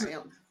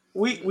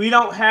 We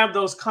don't have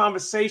those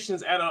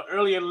conversations at an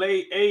earlier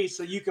late age,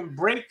 so you can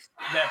break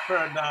that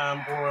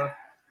paradigm,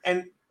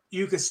 and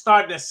you can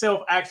start that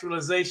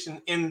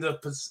self-actualization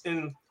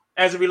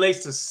as it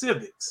relates to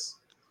civics.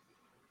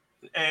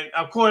 And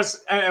of course,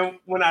 and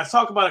when I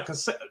talk about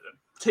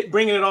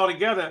bringing it all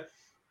together,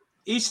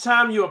 each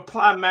time you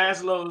apply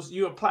Maslow's,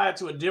 you apply it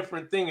to a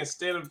different thing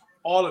instead of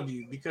all of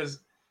you,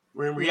 because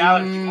in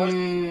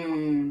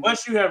reality,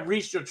 once you have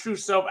reached your true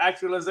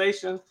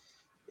self-actualization,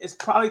 it's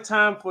probably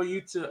time for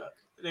you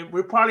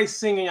we're probably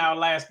singing our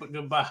last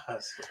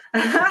goodbyes.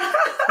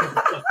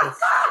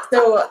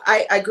 So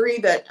I agree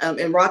that,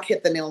 and Rock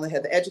hit the nail on the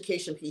head. The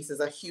education piece is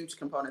a huge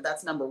component.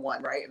 That's number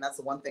one, right? And that's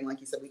the one thing,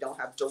 like you said, we don't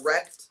have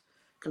direct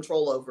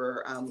control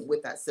over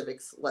with that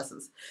civics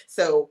lessons.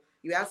 So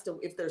you asked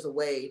if there's a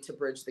way to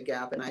bridge the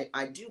gap, and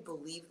I do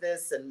believe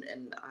this, and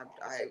I'm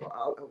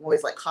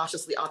always like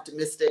cautiously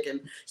optimistic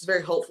and just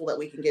very hopeful that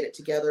we can get it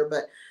together.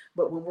 But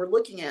when we're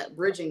looking at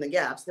bridging the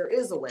gaps, there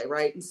is a way,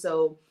 right? And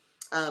so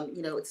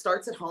it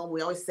starts at home.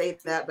 We always say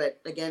that,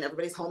 but again,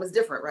 everybody's home is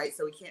different, right?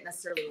 So we can't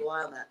necessarily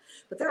rely on that.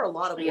 But there are a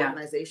lot of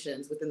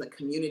organizations within the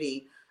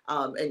community.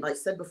 And like I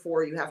said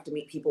before, you have to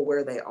meet people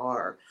where they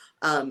are.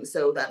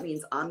 So that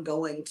means I'm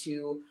going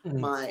to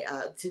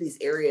to these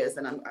areas,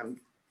 and I'm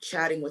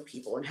chatting with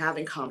people and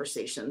having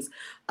conversations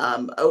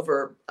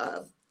over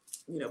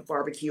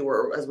barbecue,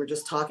 or as we're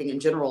just talking in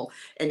general,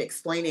 and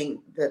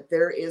explaining that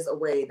there is a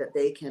way that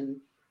they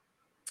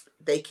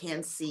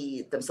can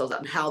see themselves out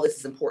and how this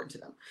is important to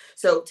them.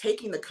 So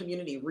taking the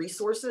community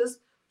resources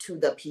to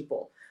the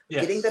people,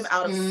 getting them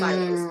out of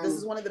silos. This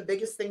is one of the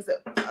biggest things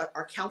that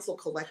our council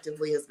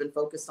collectively has been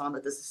focused on,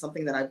 but this is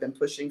something that I've been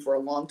pushing for a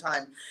long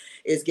time,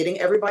 is getting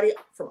everybody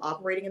from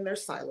operating in their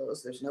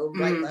silos. There's no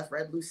right, left,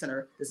 red, blue,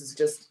 center. This is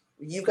just,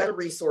 you've got a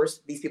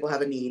resource, these people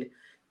have a need.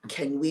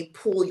 Can we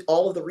pull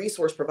all of the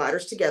resource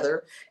providers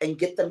together and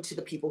get them to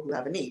the people who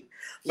have a need?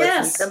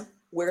 Let's meet them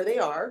where they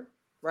are,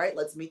 right?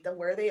 Let's meet them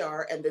where they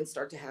are and then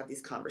start to have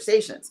these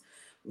conversations.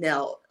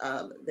 Now,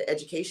 the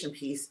education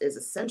piece is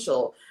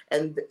essential.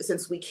 And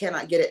since we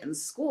cannot get it in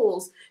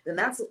schools, then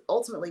that's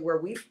ultimately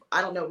where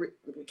I don't know,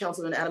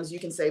 Councilman Adams, you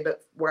can say,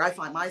 but where I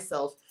find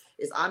myself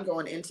is I'm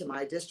going into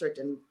my district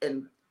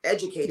and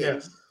educating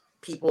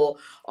people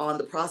on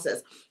the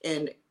process.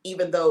 And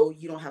even though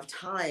you don't have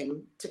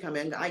time to come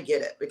in, I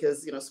get it,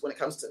 because, when it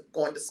comes to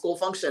going to school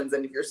functions,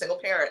 and if you're a single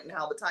parent and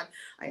how the time,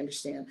 I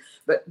understand.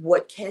 But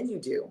what can you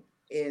do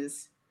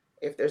is,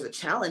 if there's a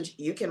challenge,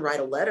 you can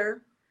write a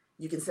letter,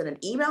 you can send an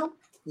email,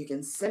 you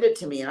can send it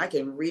to me, and I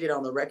can read it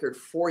on the record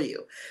for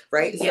you,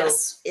 right?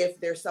 Yes. So if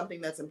there's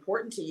something that's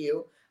important to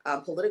you,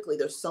 politically,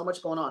 there's so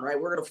much going on, right?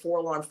 We're going to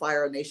 4-alarm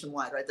fire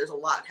nationwide, right? There's a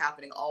lot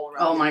happening all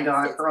around. Oh my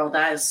God, girl,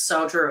 that is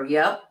so true.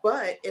 Yep.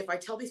 But if I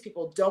tell these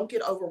people, don't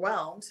get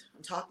overwhelmed,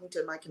 I'm talking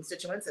to my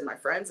constituents and my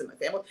friends and my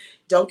family,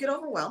 don't get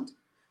overwhelmed.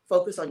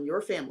 Focus on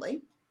your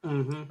family.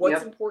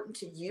 What's important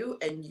to you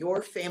and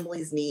your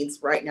family's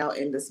needs right now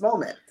in this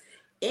moment.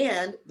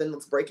 And then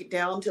let's break it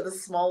down to the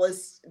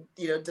smallest,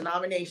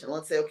 denomination.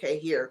 Let's say, okay,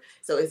 here.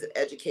 So is it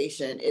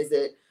education? Is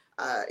it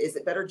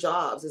better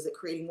jobs? Is it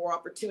creating more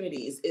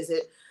opportunities? Is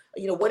it,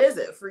 what is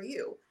it for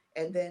you?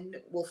 And then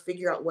we'll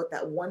figure out what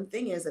that one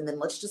thing is. And then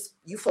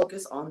you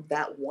focus on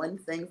that one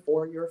thing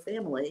for your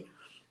family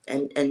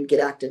and get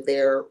active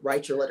there,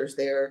 write your letters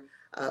there,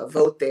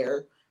 vote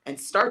there, and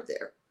start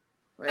there.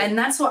 Right? And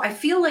that's what I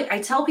feel like I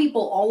tell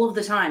people all of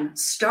the time,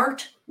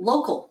 start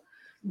local.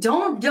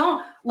 Don't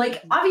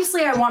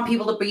obviously I want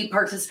people to be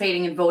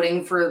participating and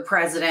voting for the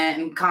president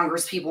and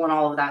Congress people and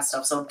all of that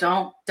stuff. So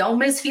don't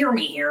mishear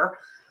me here.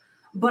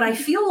 But I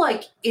feel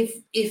like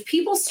if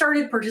people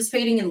started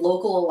participating in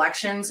local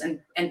elections and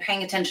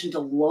paying attention to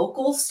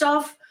local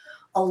stuff,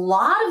 a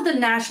lot of the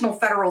national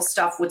federal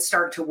stuff would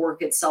start to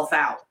work itself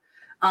out.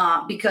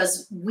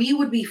 Because we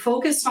would be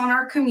focused on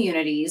our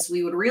communities.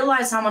 We would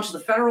realize how much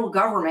the federal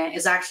government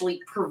is actually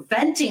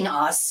preventing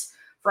us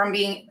from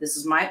being, this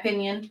is my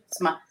opinion,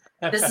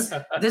 this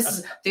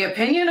is the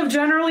opinion of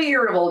Generally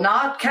Irritable,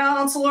 not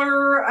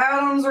Counselor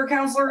Adams or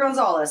Counselor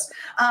Gonzalez.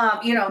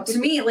 To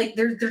me, like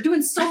they're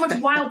doing so much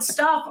wild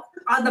stuff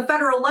on the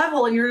federal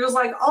level, and you're just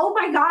like, oh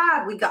my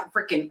God, we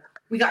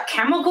got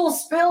chemical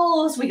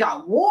spills, we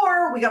got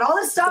war, we got all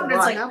this stuff, and it's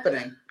like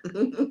happening.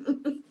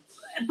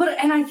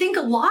 And I think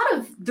a lot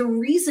of the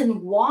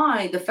reason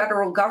why the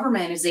federal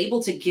government is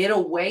able to get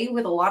away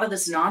with a lot of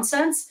this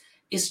nonsense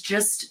is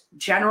just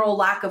general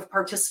lack of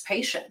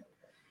participation.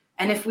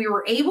 And if we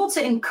were able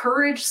to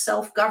encourage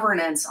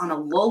self-governance on a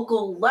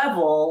local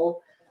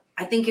level,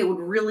 I think it would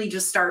really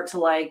just start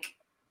to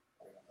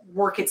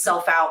work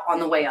itself out on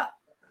the way up.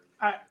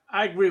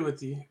 I agree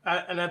with you.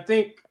 And I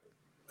think,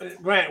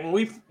 Grant,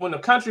 when the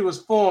country was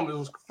formed, it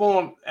was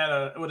formed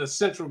with a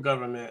central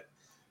government.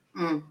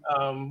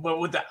 But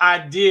with the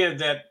idea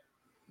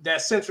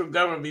that central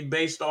government be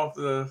based off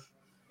of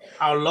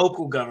our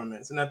local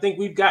governments. And I think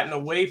we've gotten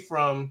away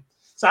from,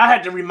 so I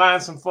had to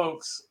remind some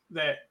folks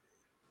that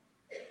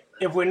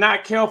if we're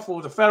not careful,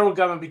 the federal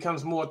government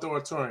becomes more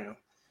authoritarian.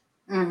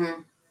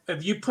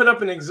 If you put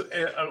up an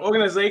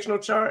organizational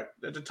chart,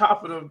 at the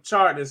top of the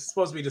chart is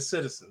supposed to be the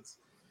citizens.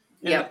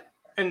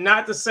 And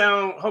not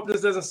to hope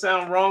this doesn't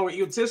sound wrong or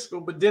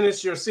egotistical, but then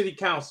it's your city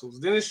councils,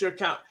 then it's your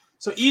count.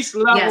 So each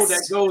level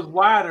that goes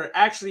wider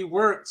actually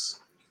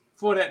works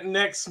for that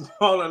next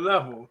smaller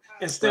level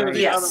instead of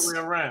the other way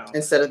around.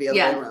 Instead of the other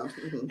way around.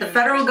 The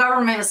federal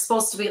government is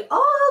supposed to be all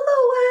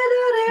the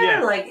way down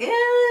here, like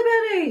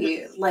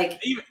everybody.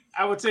 Even,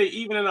 I would say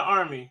even in the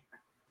Army,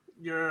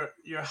 your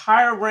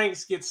higher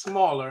ranks get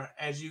smaller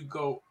as you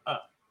go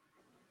up.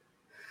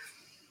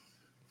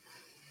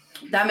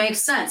 That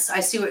makes sense. I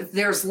see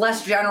there's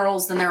less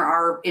generals than there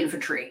are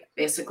infantry,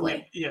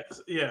 basically.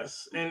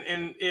 Yes.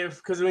 And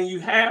because when you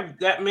have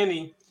that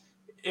many,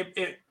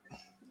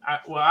 I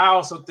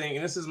also think,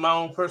 and this is my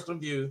own personal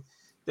view,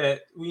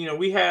 that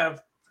we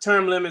have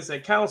term limits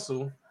at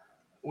council.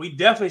 We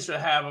definitely should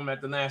have them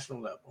at the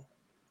national level,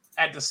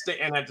 at the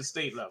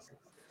state level.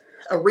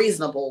 A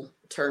reasonable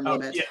term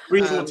limit. Yeah,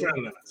 reasonable term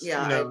limits.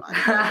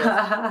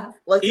 Yeah.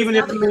 Even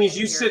if it means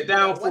you sit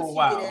down for a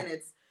while.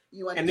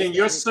 And then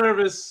your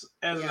service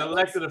as an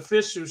elected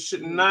official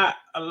should not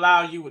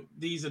allow you with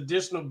these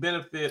additional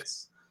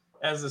benefits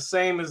as the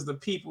same as the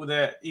people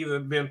that either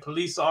been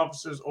police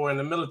officers or in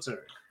the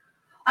military.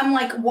 I'm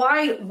like,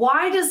 why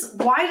does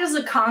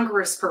a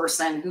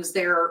congressperson who's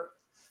there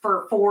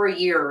for 4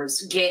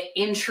 years get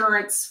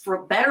insurance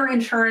for better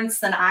insurance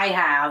than I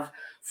have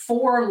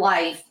for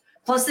life.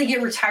 Plus they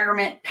get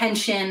retirement,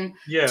 pension,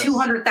 Yes.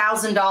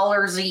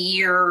 $200,000 a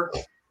year.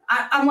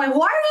 I'm like,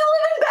 why are you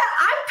living better?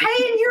 I'm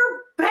paying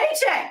your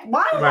paycheck.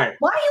 Why are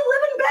you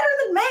living better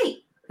than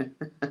me?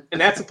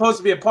 And that's supposed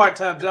to be a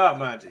part-time job,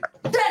 mind you.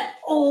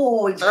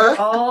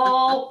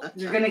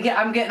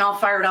 I'm getting all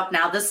fired up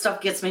now. This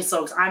stuff gets me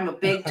so, I'm a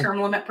big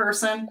term limit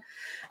person.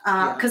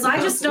 Because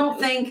I just don't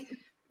think,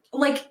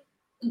 like,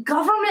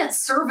 government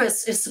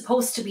service is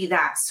supposed to be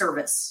that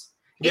service.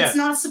 Yes. It's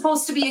not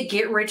supposed to be a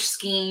get-rich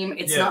scheme.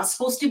 It's not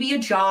supposed to be a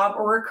job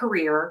or a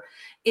career.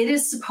 It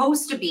is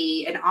supposed to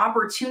be an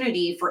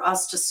opportunity for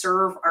us to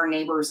serve our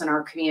neighbors in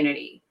our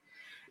community.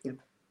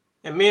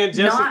 And me and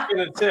Jessica can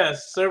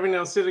attest, serving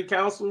on city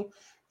council,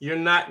 you're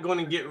not going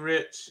to get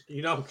rich.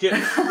 You don't get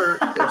hurt.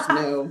 There's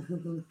no,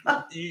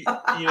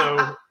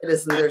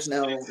 it's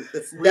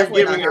we're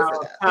giving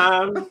our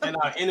time and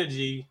our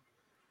energy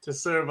to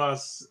serve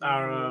us,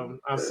 our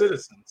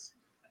citizens.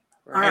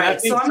 All right, I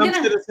think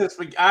citizens,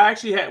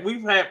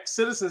 we've had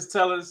citizens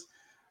tell us,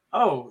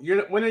 "Oh,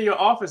 when are your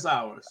office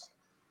hours?"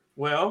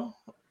 Well,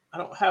 I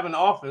don't have an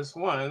office.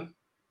 1,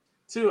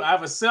 2, I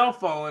have a cell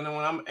phone, and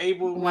when I'm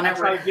able, I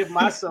try to give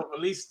myself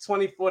at least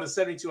 24 to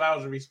 72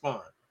 hours to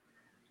respond.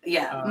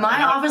 Yeah,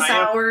 my office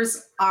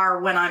hours are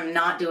when I'm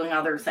not doing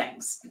other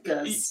things,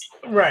 because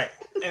when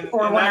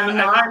I'm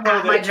not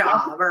at my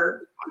job.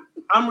 Or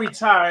I'm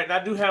retired.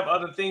 I do have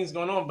other things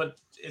going on, but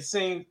it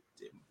seems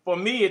for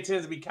me it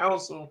tends to be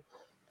council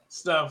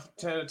stuff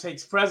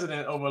takes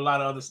precedent over a lot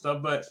of other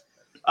stuff. But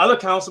other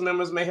council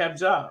members may have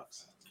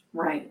jobs,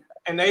 right?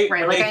 And they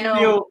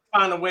still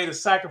find a way to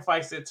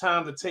sacrifice their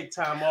time to take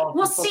time off.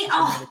 Well, see,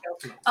 hold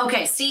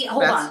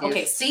on.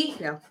 Okay, see.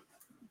 Yeah.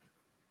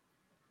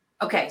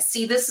 Okay,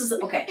 see, this is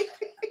okay.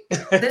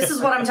 This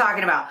is what I'm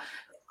talking about.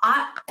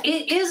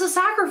 It is a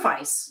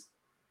sacrifice.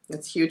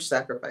 It's a huge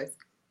sacrifice.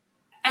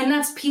 And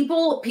that's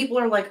people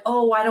are like,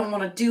 oh, I don't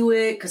want to do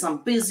it because I'm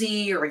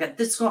busy, or I got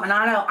this going, and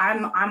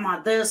I'm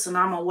on this and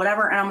I'm on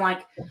whatever. And I'm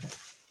like,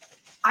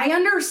 I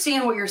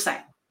understand what you're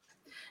saying.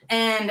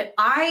 And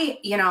I,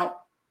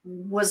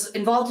 was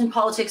involved in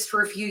politics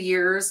for a few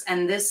years,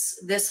 and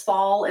this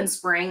fall and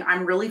spring,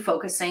 I'm really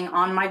focusing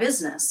on my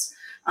business.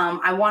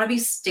 I want to be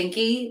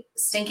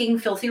stinking,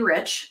 filthy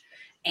rich.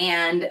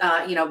 And,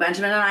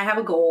 Benjamin and I have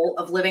a goal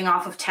of living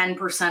off of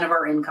 10% of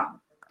our income.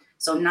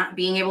 So not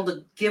being able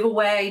to give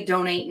away,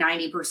 donate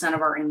 90%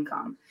 of our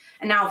income.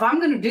 And now if I'm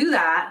going to do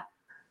that,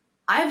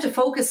 I have to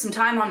focus some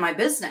time on my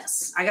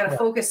business. I got to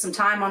focus some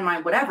time on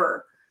my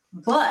whatever.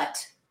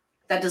 But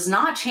that does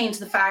not change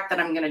the fact that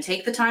I'm going to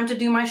take the time to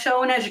do my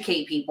show and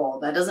educate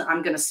people.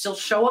 I'm going to still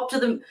show up to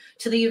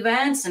the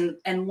events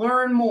and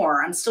learn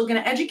more. I'm still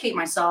going to educate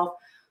myself,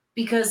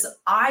 because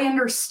I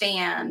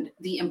understand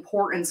the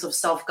importance of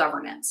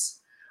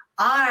self-governance.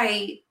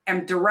 I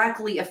am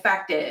directly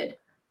affected,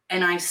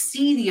 and I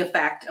see the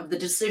effect of the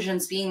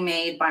decisions being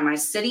made by my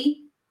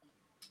city,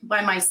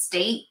 by my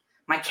state,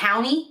 my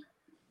county,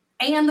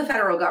 and the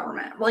federal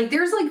government. Like,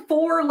 there's like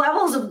 4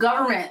 levels of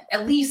government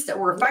at least that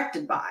we're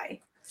affected by,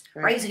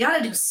 right? So you got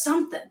to do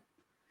something.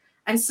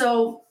 And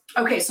so,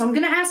 okay, so I'm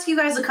going to ask you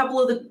guys a couple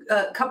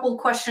of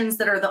questions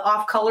that are the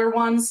off-color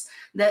ones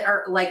that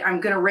are like, I'm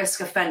going to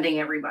risk offending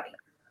everybody.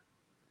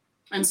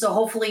 And so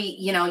hopefully,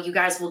 you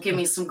guys will give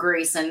me some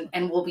grace and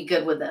we'll be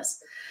good with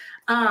this.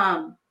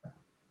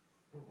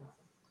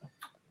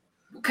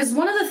 Because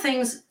one of the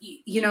things,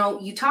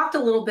 you talked a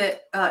little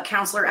bit,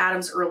 Counselor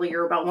Adams,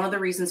 earlier about one of the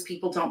reasons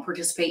people don't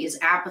participate is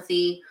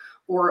apathy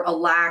or a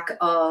lack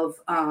of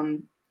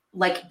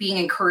being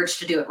encouraged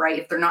to do it, right?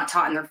 If they're not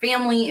taught in their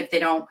family, if they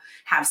don't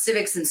have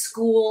civics in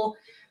school.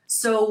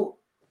 So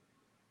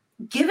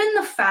given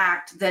the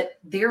fact that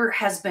there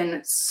has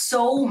been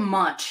so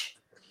much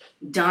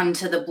done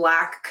to the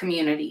Black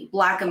community,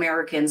 Black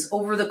Americans,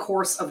 over the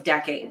course of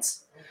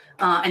decades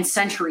and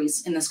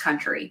centuries in this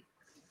country,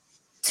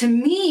 to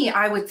me,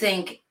 I would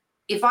think,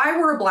 if I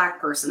were a Black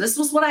person, this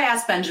was what I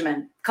asked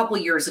Benjamin a couple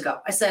of years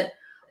ago. I said,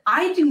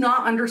 I do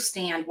not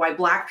understand why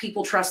Black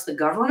people trust the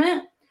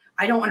government.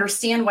 I don't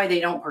understand why they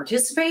don't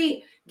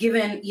participate,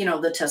 given,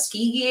 the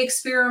Tuskegee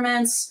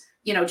experiments,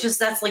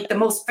 that's like the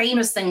most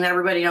famous thing that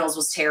everybody knows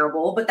was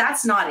terrible, but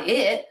that's not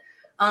it.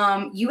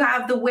 You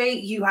have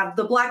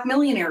the Black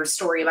millionaire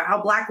story about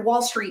how Black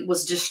Wall Street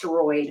was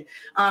destroyed.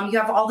 You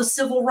have all the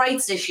civil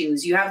rights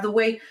issues. You have the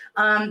way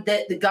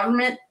that the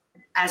government,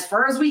 as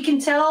far as we can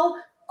tell,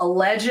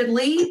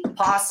 allegedly,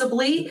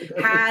 possibly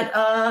had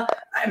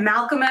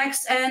Malcolm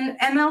X and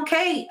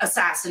MLK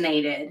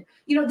assassinated.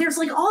 There's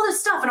like all this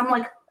stuff. And I'm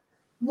like,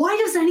 why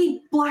does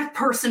any Black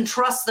person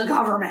trust the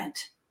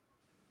government?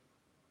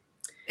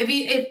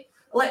 Okay,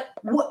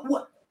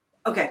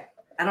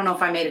 I don't know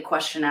if I made a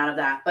question out of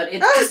that, but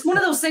it's just one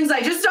of those things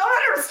I just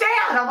don't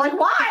understand. I'm like,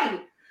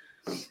 why?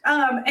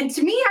 And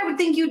to me, I would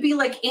think you'd be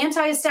like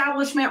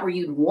anti-establishment, or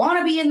you'd want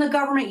to be in the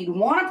government, you'd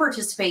want to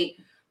participate,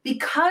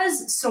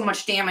 because so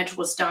much damage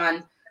was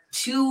done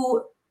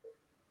to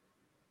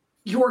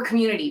your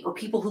community or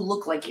people who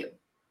look like you.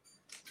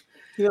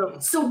 Yeah.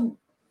 So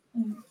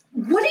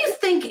What do you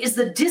think is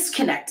the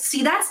disconnect?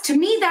 See, to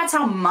me, that's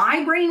how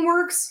my brain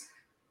works.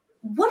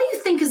 What do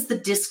you think is the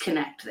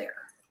disconnect there?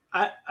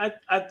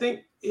 I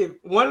think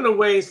one of the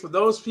ways for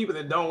those people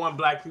that don't want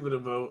Black people to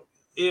vote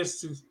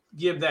is to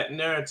give that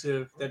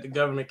narrative that the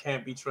government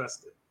can't be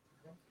trusted.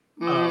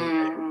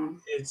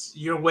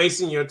 You're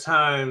wasting your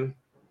time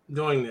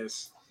doing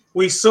this.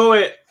 We saw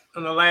it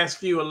in the last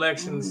few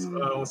elections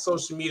on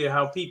social media,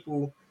 how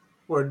people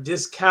were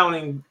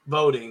discounting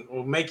voting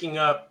or making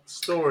up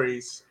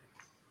stories.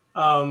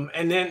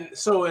 And then,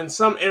 so in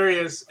some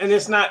areas, and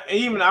it's not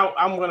even,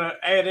 I'm going to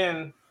add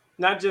in,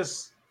 not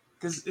just,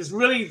 because it's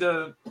really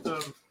the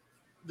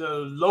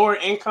lower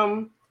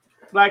income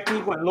Black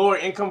people and lower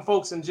income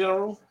folks in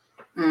general.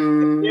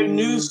 Their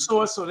news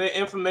source or their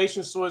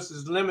information source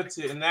is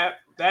limited, and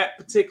that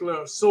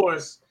particular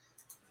source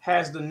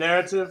has the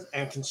narrative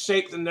and can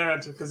shape the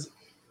narrative, because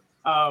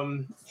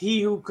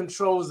he who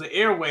controls the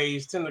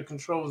airwaves tend to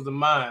controls the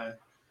mind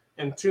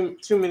in too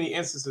many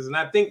instances. And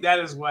I think that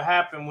is what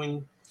happened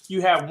when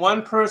you have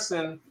one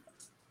person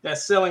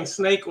that's selling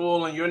snake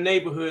oil in your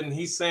neighborhood, and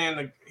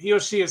he or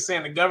she is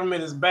saying the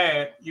government is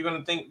bad. You're going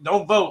to think,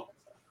 don't vote.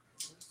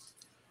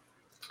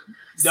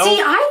 See,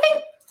 I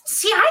think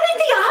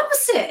the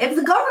opposite. If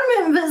the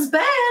government is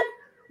bad,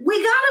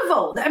 we gotta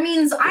vote. That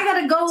means I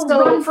gotta go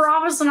run for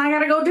office and I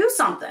gotta go do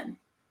something.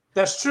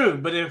 That's true.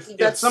 But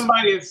if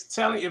somebody is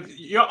telling, if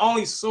your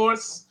only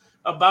source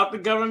about the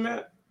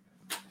government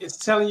is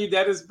telling you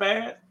that it's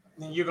bad,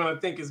 then you're gonna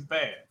think it's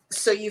bad.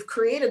 So you've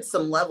created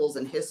some levels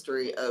in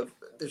history of,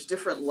 there's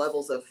different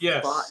levels of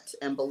thought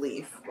and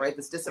belief, right?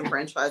 This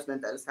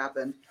disenfranchisement that has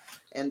happened,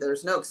 and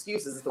there's no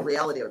excuses. It's the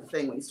reality of the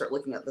thing when you start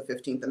looking at the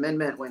 15th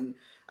Amendment, when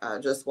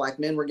just Black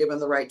men were given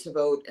the right to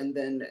vote, and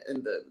then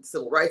in the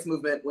civil rights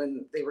movement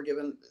when they were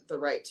given the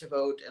right to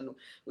vote, and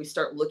we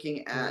start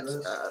looking at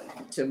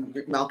to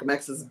Malcolm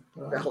X's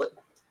ballot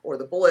or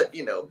the bullet,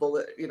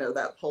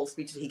 that whole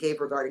speech that he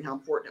gave regarding how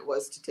important it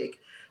was to take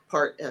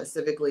part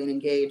civically and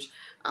engage.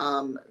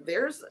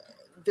 There's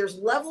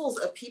levels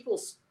of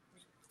people's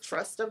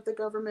trust of the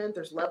government.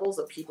 There's levels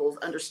of people's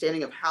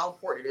understanding of how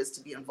important it is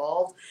to be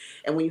involved.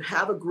 And when you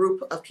have a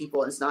group of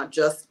people, and it's not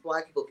just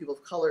Black people, people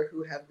of color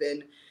who have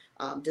been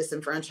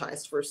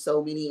disenfranchised for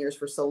so many years,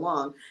 for so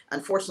long,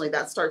 unfortunately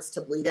that starts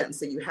to bleed in.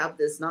 So you have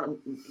this, not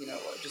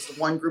just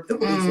one group that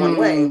believes one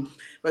way,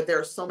 but there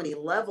are so many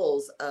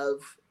levels of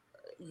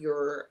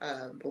your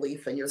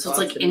belief and your thoughts,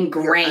 it's like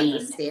ingrained, your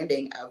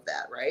understanding of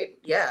that, right?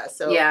 Yeah.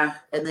 So yeah,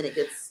 and then it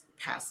gets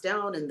passed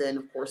down, and then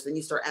of course then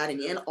you start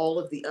adding in all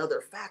of the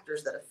other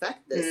factors that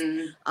affect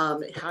this.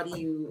 How do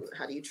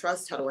you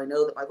trust? How do I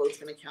know that my vote's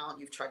going to count?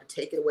 You've tried to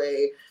take it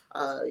away.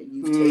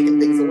 You've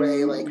taken things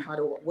away. Like,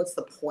 what's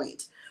the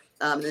point?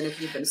 And then if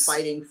you've been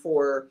fighting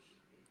for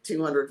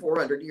 200,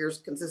 400 years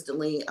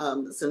consistently,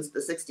 since the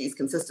 60s,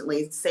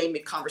 consistently, same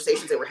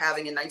conversations they were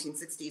having in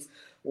 1960s,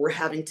 we're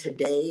having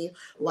today.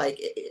 Like,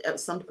 at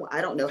some point,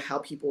 I don't know how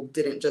people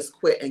didn't just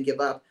quit and give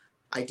up.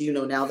 I do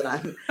know now that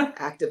I'm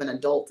active and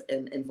adult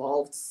and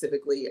involved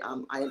civically.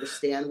 I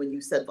understand when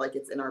you said, like,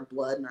 it's in our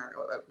blood, and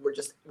we're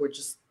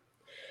just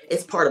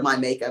it's part of my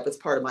makeup. It's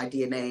part of my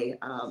DNA.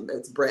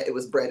 It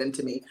was bred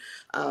into me.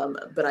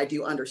 But I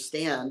do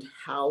understand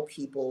how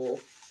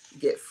people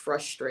get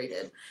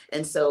frustrated.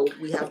 And so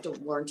we have to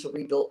learn to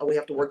rebuild, or we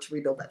have to work to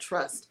rebuild that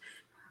trust.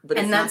 But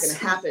it's not going to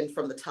happen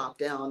from the top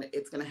down.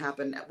 It's going to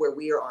happen at where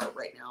we are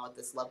right now, at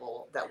this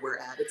level that we're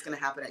at. It's going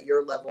to happen at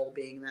your level,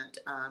 being that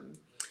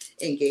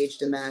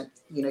engaged in that,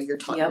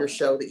 your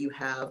show that you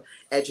have,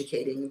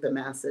 educating the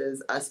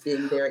masses, us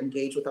being there,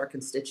 engaged with our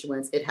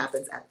constituents. It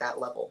happens at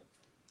that level.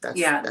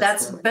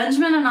 That's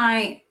Benjamin and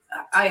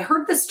I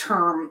heard this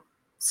term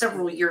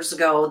several years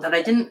ago that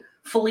I didn't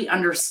fully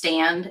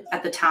understand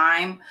at the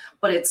time,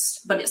 but it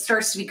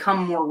starts to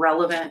become more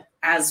relevant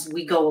as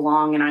we go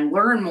along and I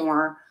learn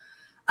more.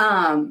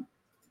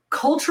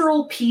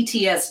 Cultural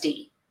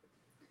PTSD.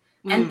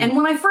 And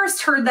when I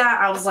first heard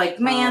that, I was like,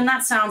 man,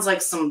 that sounds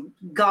like some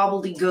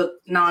gobbledygook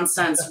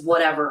nonsense,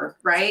 whatever,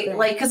 right?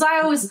 Like, because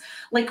I always,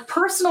 like,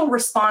 personal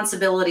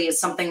responsibility is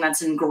something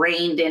that's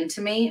ingrained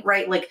into me,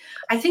 right? Like,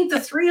 I think the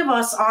three of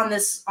us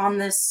in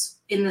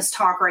this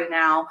talk right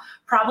now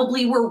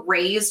probably were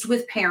raised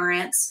with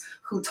parents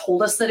who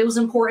told us that it was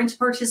important to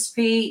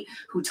participate,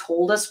 who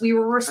told us we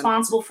were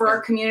responsible for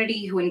our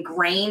community, who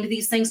ingrained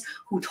these things,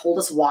 who told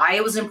us why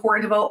it was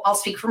important to vote. I'll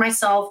speak for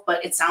myself,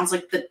 but it sounds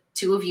like the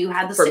two of you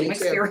had the same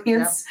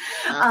experience.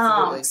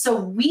 Yeah, so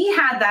we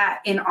had that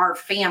in our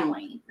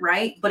family,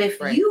 right? But if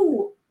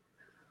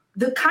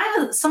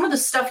some of the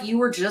stuff you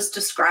were just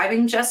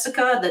describing,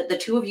 Jessica, that the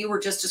two of you were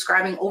just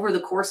describing over the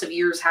course of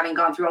years, having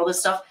gone through all this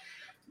stuff,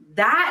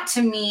 that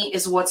to me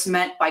is what's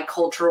meant by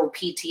cultural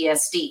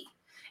PTSD.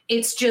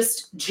 It's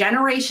just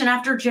generation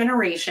after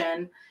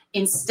generation,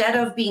 instead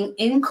of being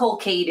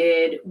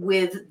inculcated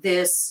with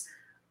this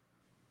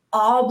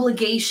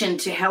obligation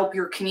to help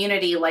your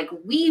community like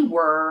we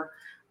were,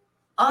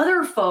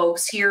 other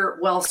folks here,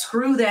 well,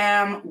 screw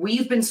them,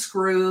 we've been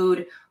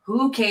screwed,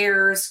 who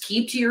cares,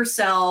 keep to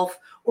yourself,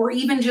 or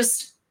even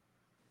just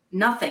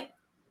nothing.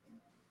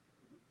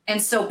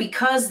 And so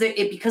because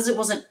it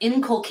wasn't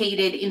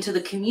inculcated into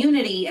the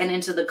community and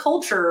into the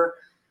culture,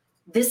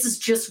 this is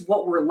just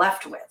what we're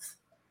left with.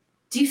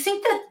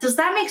 Does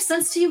that make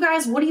sense to you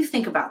guys? What do you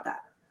think about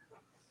that?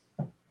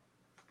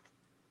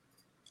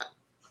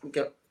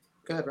 Go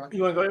ahead, Rocky.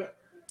 You want to go ahead?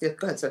 Yeah,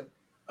 go ahead, sir.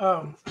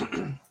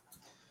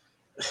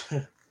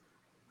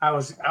 I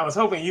was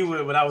hoping you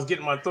would, but I was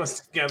getting my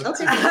thoughts together.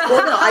 Okay.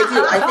 Well, no, I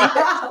do. I think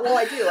that. Well,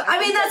 I do. I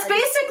mean, that's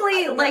basically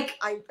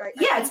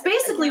it's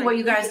basically what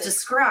you guys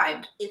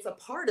described. It's a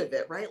part of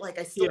it, right? Like,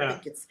 I still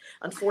think it's,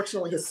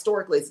 unfortunately,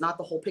 historically, it's not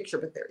the whole picture,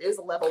 but there is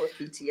a level of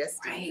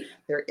PTSD. Right.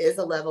 There is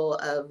a level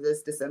of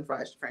this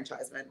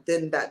disenfranchisement.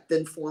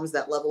 Then forms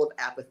that level of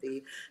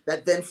apathy.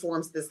 That then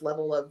forms this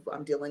level of,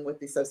 I'm dealing with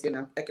these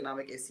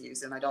socioeconomic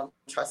issues, and I don't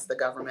trust the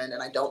government,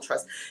 and I don't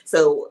trust.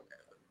 So.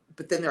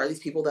 But then there are these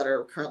people that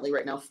are currently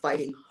right now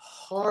fighting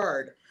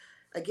hard.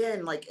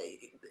 Again, like,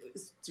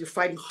 you're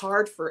fighting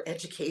hard for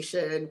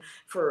education,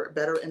 for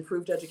better,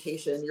 improved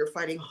education. You're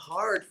fighting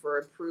hard for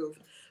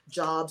improved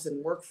jobs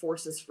and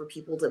workforces for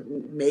people to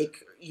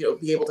make,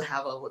 be able to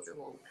have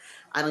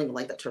I don't even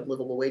like that term,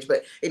 livable wage,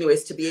 but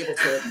anyways, to be able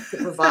to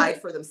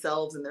provide for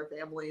themselves and their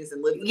families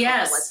and live the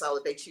kind of lifestyle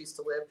that they choose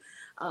to live.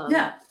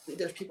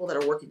 There's people that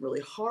are working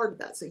really hard at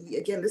that. So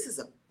again, this is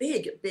a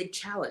big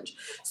challenge.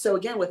 So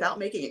again, without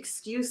making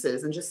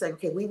excuses and just saying,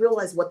 okay, we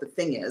realize what the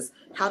thing is.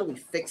 How do we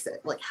fix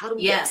it? Like, how do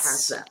we get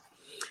past that?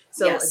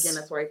 So again,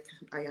 that's why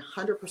I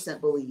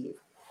 100% believe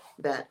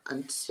that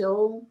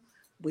until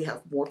we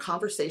have more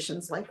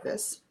conversations like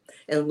this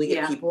and we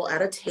get people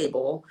at a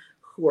table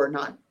who are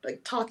not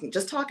like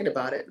just talking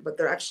about it, but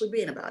they're actually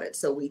being about it.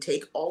 So we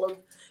take all of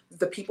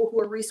the people who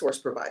are resource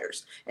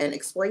providers and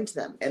explain to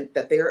them and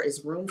that there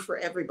is room for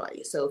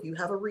everybody. So if you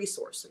have a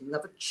resource, or you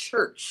have a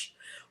church,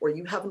 or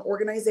you have an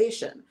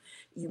organization,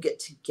 you get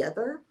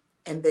together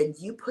and then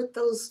you put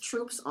those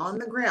troops on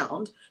the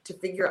ground to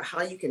figure out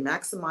how you can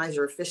maximize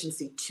your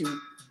efficiency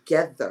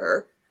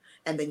together.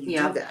 And then you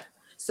do that.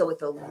 So at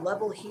the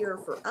level here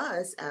for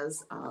us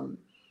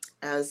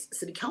as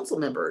city council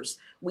members,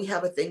 we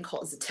have a thing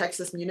called the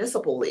Texas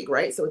Municipal League,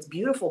 right? So it's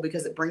beautiful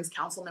because it brings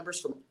council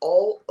members from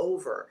all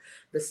over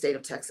the state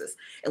of Texas.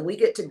 And we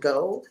get to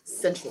go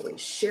centrally,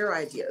 share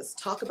ideas,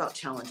 talk about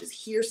challenges,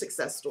 hear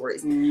success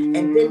stories. And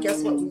then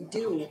guess what we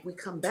do? We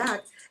come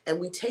back and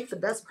we take the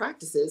best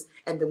practices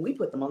and then we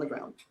put them on the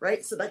ground,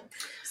 right?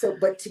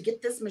 But to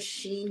get this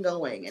machine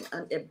going, and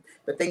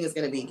the thing is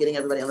going to be getting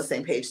everybody on the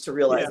same page to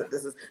realize that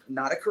this is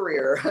not a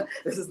career.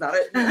 This is not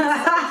a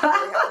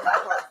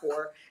heart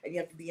for, and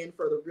you have to be in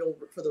for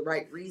the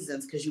right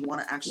reasons because you want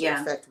to actually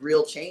affect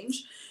real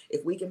change.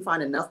 If we can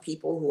find enough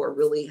people who are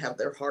really have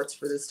their hearts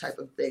for this type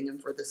of thing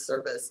and for this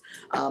service,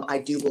 I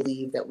do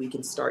believe that we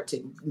can start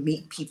to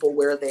meet people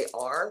where they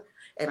are.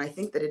 And I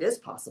think that it is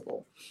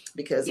possible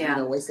because,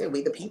 we say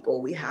we the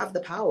people, we have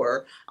the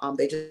power.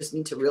 They just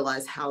need to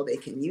realize how they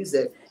can use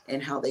it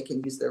and how they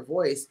can use their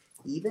voice,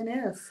 even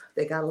if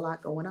they got a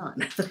lot going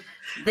on.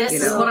 This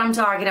is what I'm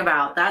talking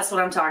about. That's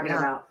what I'm talking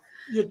about.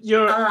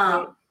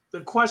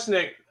 The question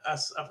that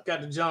I've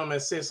got the gentleman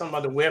said something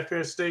about the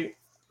welfare state.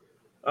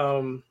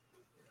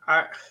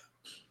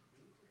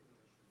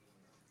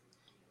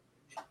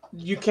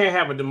 You can't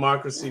have a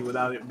democracy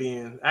without it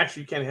being,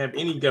 actually you can't have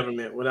any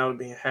government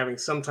without it having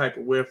some type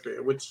of welfare,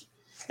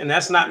 and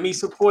that's not me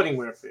supporting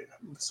welfare.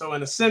 So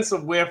in a sense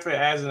of welfare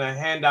as in a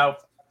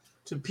handout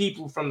to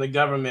people from the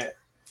government,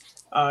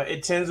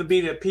 it tends to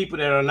be that people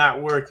that are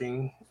not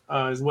working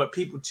is what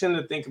people tend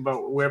to think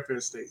about welfare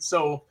state.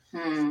 So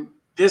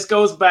this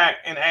goes back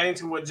and adding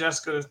to what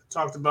Jessica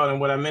talked about and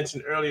what I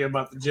mentioned earlier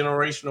about the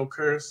generational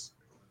curse.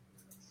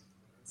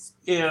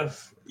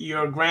 If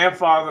your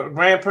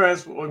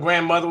grandparents or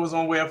grandmother was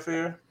on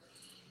welfare,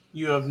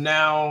 you're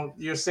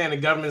saying the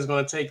government is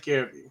going to take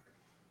care of you.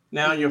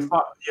 Now your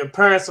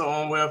parents are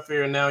on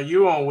welfare, and now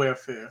you're on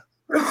welfare.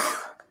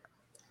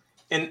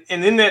 And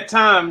in that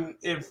time,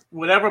 if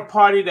whatever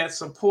party that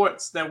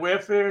supports that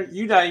welfare,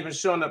 you're not even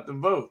showing up to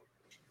vote.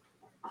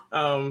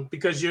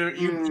 Because you have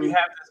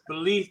this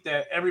belief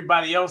that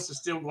everybody else is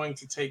still going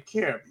to take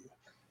care of you.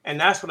 And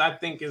that's what I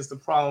think is the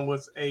problem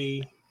with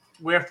a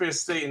welfare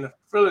state in the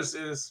fullest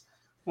is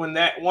when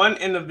that one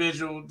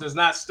individual does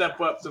not step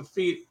up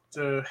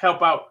to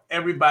help out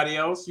everybody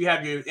else. You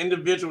have your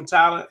individual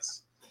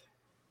talents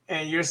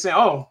and you're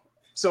saying,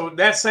 so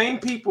that same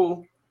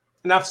people,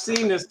 and I've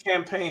seen this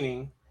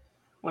campaigning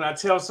when I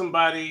tell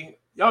somebody,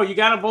 you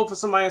got to vote for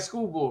somebody in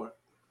school board.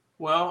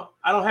 Well,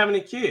 I don't have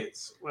any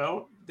kids.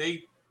 Well,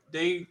 they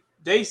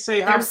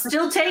say they're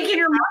still taking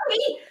your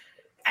money,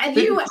 and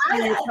you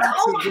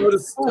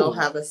still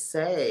have a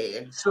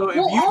say. So if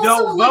you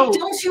don't vote,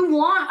 don't you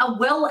want a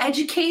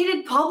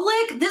well-educated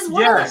public?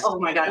 Oh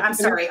my God! I'm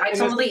sorry, I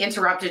totally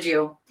interrupted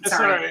you.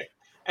 Sorry. All right.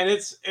 And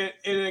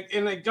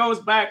it goes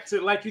back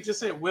to, like you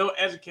just said,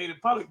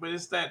 well-educated public, but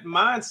it's that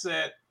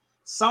mindset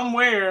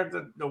somewhere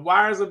the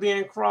wires are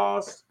being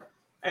crossed,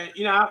 and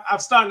I'm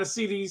starting to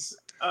see these.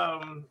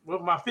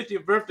 With my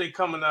 50th birthday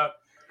coming up,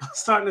 I'm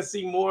starting to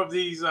see more of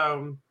these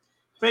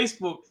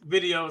Facebook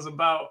videos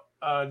about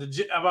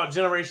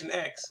Generation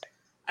X.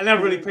 I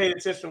never really paid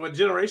attention to what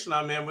generation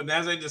I'm in, but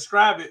as they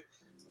describe it,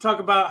 talk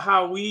about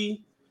how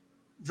we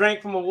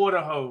drank from a water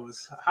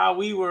hose, how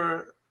we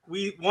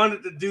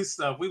wanted to do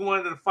stuff. We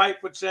wanted to fight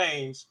for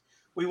change.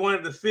 We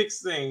wanted to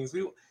fix things.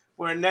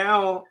 Where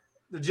now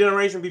the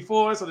generation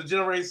before us or the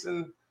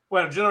generation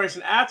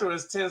after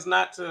us tends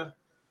not to,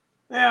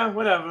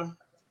 whatever.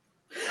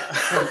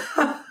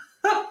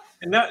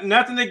 And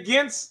nothing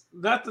against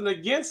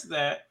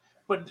that,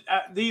 but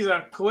these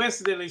are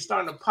coincidentally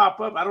starting to pop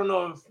up. I don't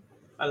know if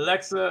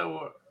Alexa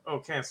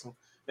or cancel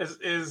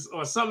is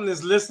or something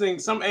is listening.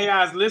 Some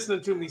AI is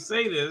listening to me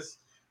say this,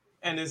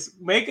 and it's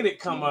making it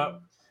come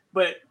up.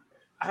 But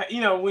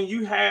when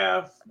you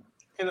have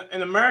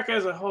in America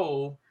as a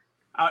whole,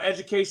 our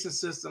education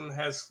system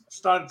has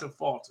started to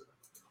falter.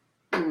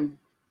 And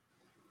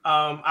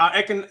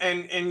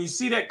you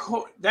see that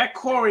that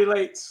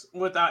correlates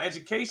with our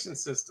education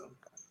system.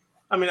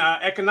 I mean, our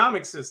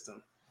economic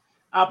system,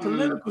 our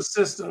political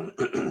system.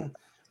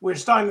 We're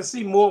starting to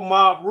see more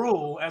mob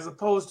rule as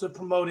opposed to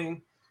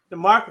promoting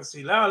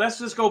democracy. Now, let's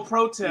just go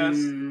protest.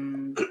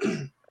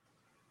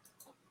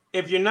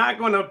 If you're not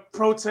going to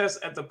protest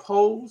at the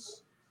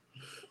polls,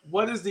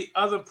 what is the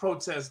other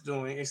protest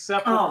doing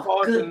except for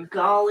causing good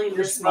golly,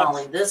 Miss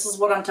Molly, this is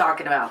what I'm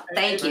talking about.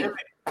 Thank you.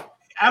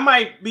 I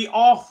might be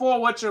all for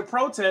what your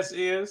protest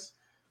is,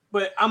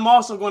 but I'm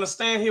also going to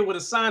stand here with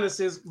a sign that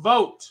says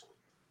vote.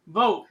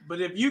 But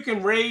if you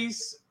can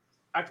raise,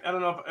 I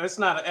don't know if it's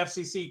not an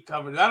FCC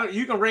coverage.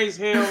 You can raise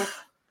hell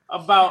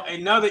about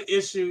another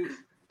issue,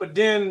 but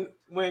then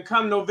when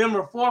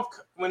November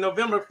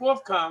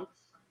 4th comes,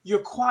 you're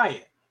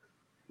quiet.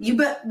 You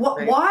bet.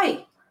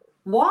 Why?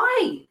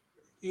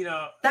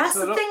 That's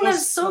the thing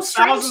that's so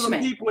strange thousands to me.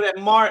 of people that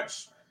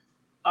march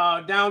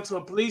down to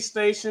a police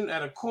station,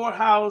 at a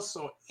courthouse,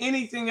 or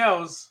anything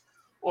else,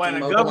 or at a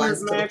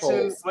governor's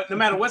mansion, but no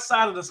matter what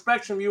side of the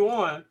spectrum you're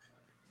on,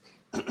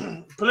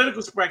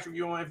 political spectrum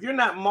you're on, if you're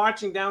not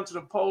marching down to the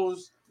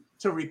polls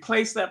to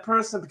replace that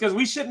person, because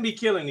we shouldn't be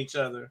killing each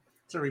other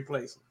to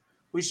replace them.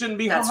 We shouldn't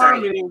be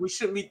harming, we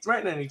shouldn't be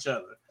threatening each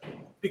other.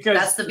 Because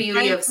that's the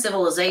beauty of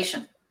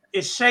civilization.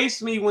 It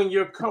shakes me when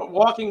you're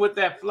walking with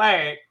that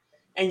flag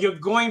and you're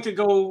going to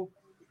go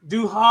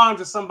do harm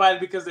to somebody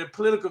because their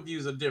political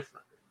views are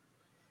different.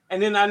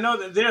 And then I know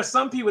that there are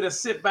some people that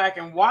sit back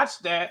and watch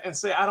that and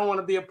say, I don't want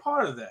to be a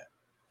part of that.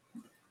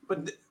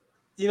 But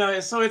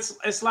so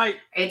it's like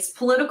it's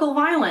political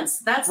violence.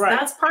 That's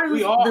part of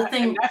the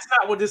thing. And that's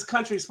not what this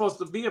country is supposed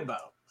to be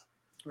about.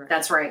 Right.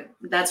 That's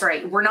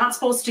right. We're not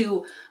supposed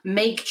to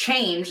make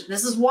change.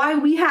 This is why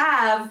we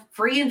have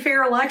free and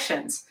fair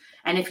elections.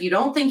 And if you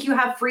don't think you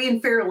have free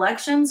and fair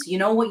elections, you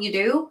know what you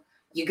do?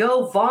 You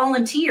go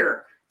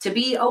volunteer to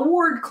be a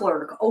ward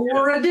clerk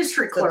or a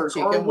district clerk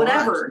or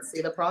whatever.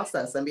 See the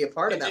process and be a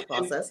part of that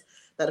process.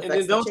 That affects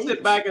and then don't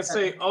sit back and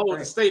say,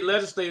 the state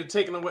legislature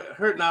taking away,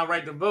 hurting our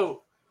right to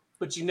vote,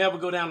 but you never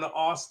go down to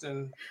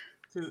Austin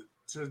to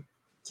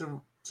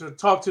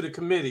talk to the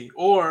committee,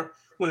 or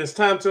when it's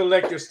time to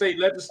elect your state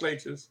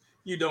legislatures,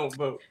 you don't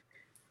vote.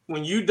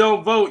 When you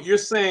don't vote, you're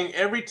saying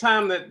every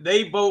time that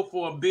they vote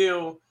for a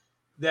bill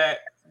that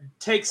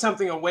takes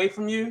something away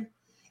from you,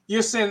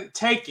 you're saying,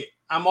 take it.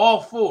 I'm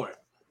all for it.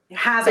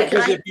 Have it.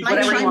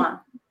 Whatever you want.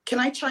 Can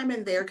I chime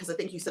in there? Because I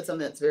think you said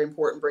something that's very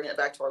important, bringing it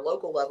back to our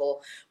local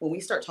level. When we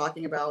start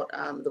talking about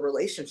the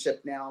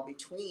relationship now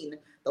between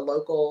the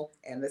local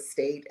and the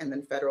state and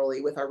then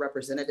federally with our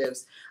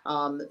representatives,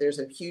 there's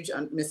a huge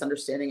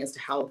misunderstanding as to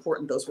how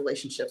important those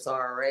relationships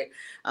are, right?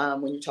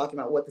 When you're talking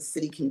about what the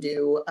city can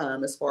do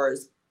as far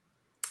as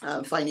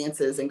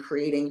finances and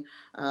creating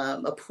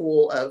a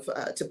pool of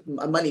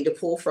money to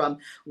pull from,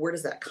 where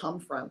does that come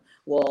from?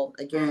 Well,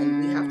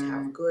 again, we have to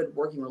have good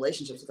working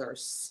relationships with our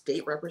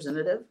state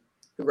representative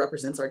who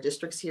represents our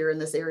districts here in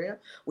this area.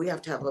 We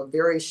have to have a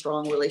very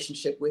strong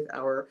relationship with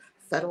our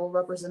federal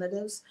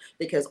representatives,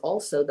 because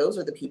also those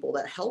are the people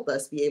that help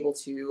us be able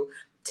to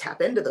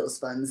tap into those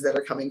funds that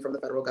are coming from the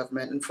federal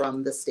government and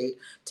from the state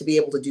to be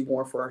able to do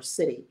more for our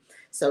city.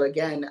 So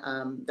again,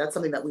 that's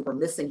something that we were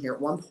missing here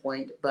at one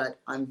point, but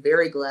I'm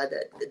very glad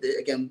that,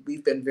 again,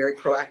 we've been very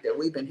proactive.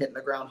 We've been hitting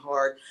the ground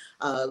hard,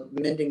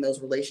 mending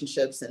those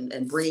relationships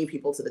and bringing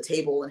people to the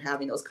table and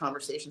having those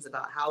conversations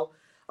about how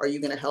are you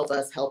going to help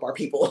us help our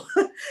people?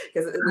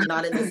 Because we're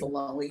not in this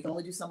alone. We can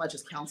only do so much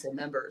as council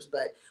members,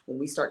 but when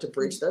we start to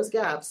bridge those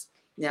gaps,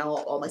 now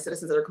all my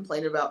citizens that are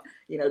complaining about,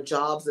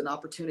 jobs and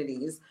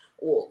opportunities,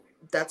 well,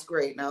 that's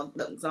great. Now,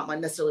 it's not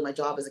necessarily my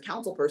job as a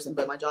council person,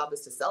 but my job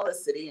is to sell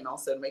this city and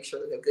also to make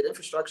sure that we have good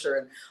infrastructure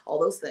and all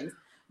those things.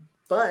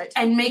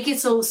 And make it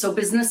so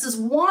businesses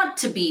want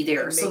to be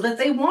there, so that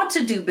they want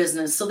to do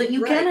business, so that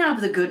you can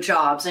have the good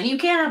jobs and you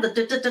can have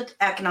the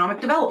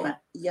economic development.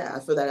 Yeah,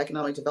 for that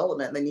economic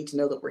development, they need to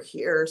know that we're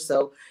here.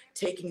 So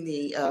taking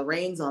the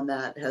reins on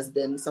that has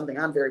been something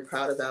I'm very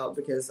proud about,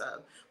 because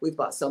we've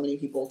brought so many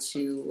people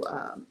to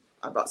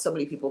I brought so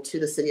many people to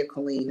the city of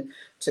Killeen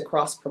to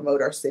cross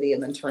promote our city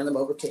and then turn them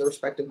over to the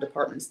respective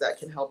departments that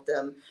can help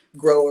them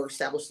grow or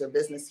establish their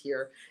business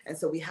here. And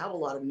so we have a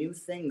lot of new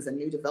things and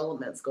new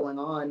developments going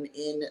on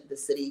in the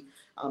city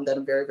that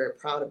I'm very, very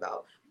proud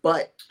about.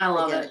 But I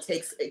love again,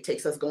 it. it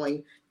takes us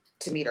going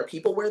to meet our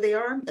people where they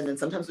are, and then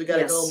sometimes we got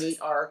to go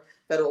meet our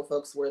federal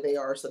folks where they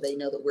are, so they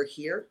know that we're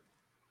here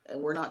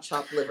and we're not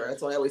chopped liver.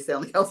 That's why I always say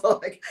on the council,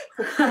 like,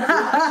 we're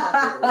not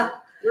chopped liver.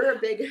 We're a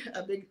big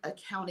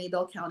county,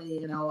 Bell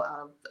County,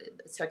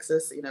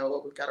 Texas.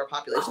 We've got our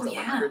population of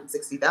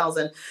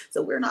 160,000.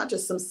 So we're not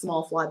just some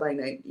small fly by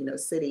night,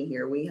 city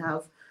here. We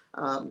have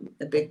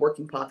a big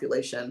working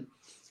population.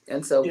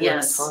 And so when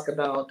I talk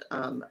about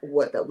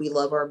that we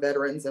love our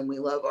veterans and we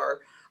love our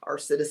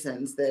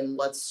citizens, then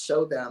let's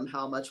show them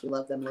how much we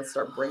love them. Let's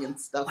start bringing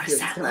stuff here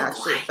that's going to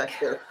actually affect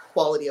their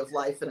quality of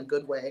life in a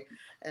good way.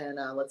 And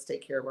let's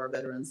take care of our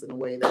veterans in a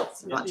way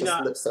that's not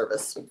just lip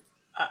service.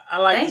 I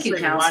like to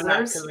say, why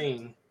not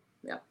Colleen?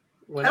 Yeah.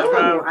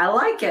 I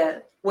like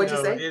it. What'd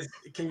you say?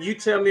 Can you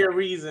tell me a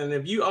reason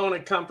if you own a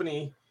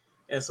company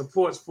that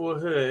supports Fort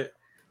Hood,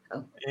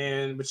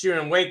 but you're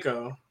in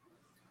Waco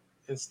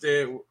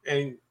instead,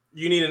 and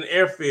you need an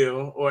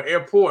airfield or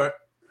airport,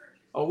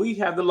 or we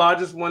have the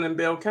largest one in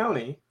Bell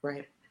County,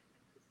 right?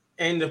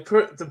 And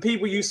the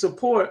people you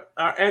support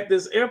are at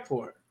this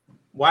airport.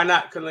 Why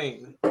not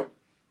Colleen?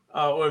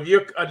 Or if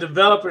you're a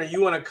developer and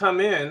you want to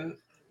come in,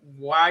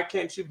 why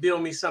can't you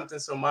build me something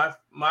so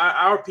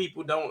our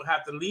people don't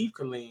have to leave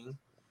Colleen?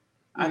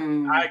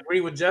 I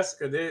agree with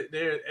Jessica.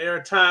 There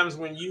are times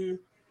when you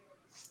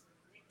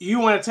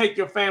want to take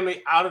your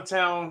family out of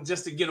town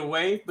just to get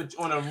away, but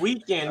on a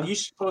weekend you're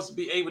supposed to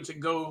be able to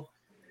go.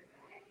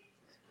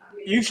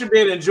 You should be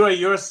able to enjoy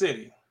your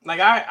city. Like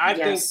I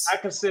think I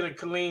consider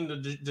Colleen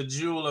the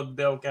jewel of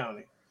Bell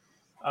County.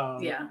 You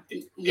don't want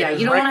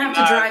to have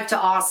to drive to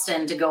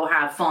Austin to go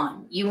have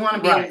fun. You want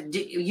to be able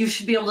to you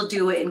should be able to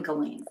do it in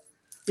Colleen.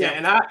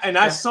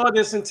 I saw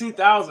this in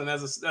 2000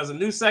 as a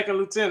new second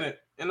lieutenant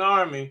in the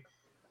Army.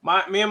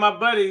 Me and my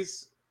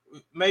buddies,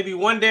 maybe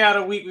one day out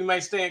of the week we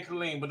might stay in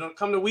Colleen, but don't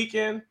come the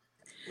weekend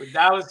with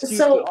Dallas,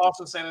 Houston,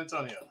 also San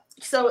Antonio.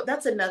 So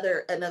that's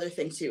another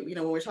thing too.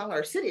 When we're talking about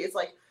our city, it's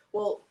like,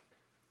 well,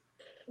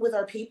 with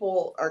our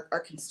people,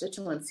 our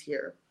constituents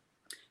here.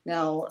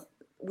 Now,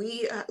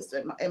 we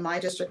in my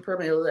district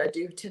permanently, I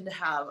do tend to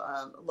have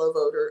low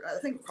voter. I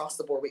think across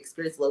the board we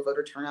experience low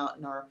voter turnout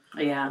in our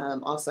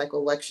off-cycle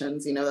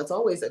elections. That's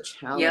always a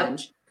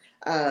challenge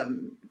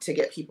to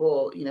get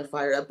people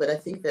fired up. But I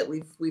think that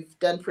we've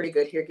done pretty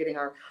good here getting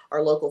our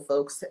local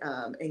folks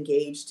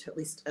engaged, at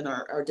least in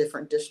our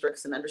different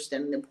districts, and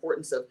understanding the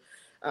importance of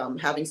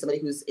having somebody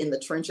who's in the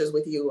trenches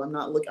with you. I'm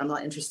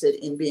not interested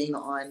in being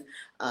on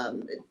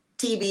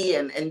TV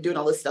and doing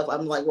all this stuff.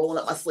 I'm like rolling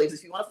up my sleeves.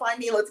 If you want to find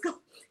me, let's go.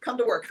 Come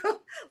to work.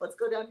 Let's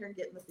go down here and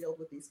get in the field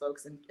with these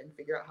folks and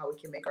figure out how we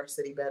can make our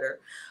city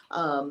better.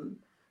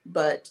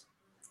 But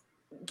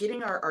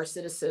getting our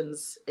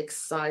citizens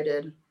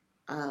excited,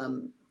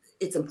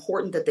 it's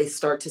important that they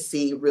start to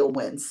see real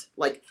wins,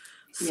 like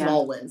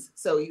small wins.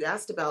 So you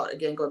asked about,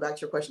 again, going back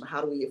to your question,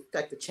 how do we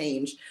affect the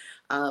change?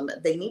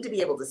 They need to be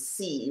able to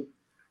see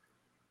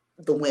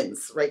the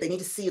wins, right? They need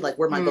to see like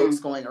where my vote's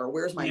going, or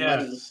where's my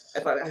money.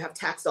 If I have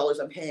tax dollars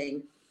I'm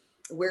paying,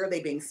 where are they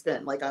being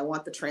spent? Like, I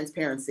want the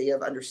transparency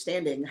of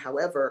understanding.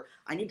 However,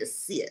 I need to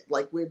see it.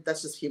 Like,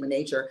 that's just human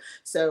nature.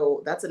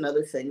 So that's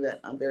another thing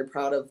that I'm very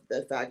proud of,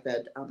 the fact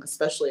that,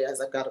 especially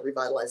as I've got a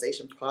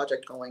revitalization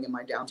project going in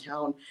my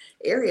downtown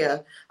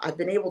area, I've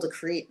been able to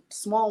create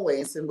small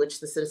ways in which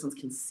the citizens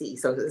can see.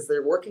 So as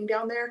they're working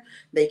down there,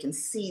 they can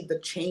see the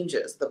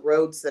changes, the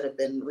roads that have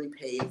been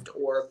repaved,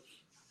 or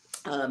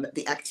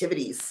the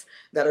activities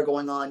that are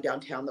going on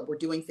downtown, that we're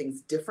doing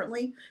things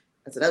differently.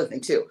 That's another thing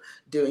too,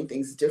 doing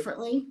things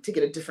differently to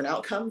get a different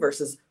outcome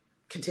versus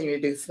continue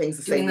to do things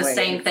the same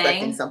way,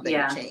 expecting something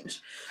to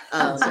change.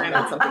 And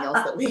that's something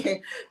else that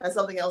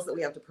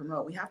we have to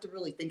promote. We have to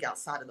really think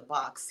outside of the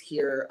box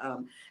here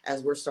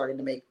as we're starting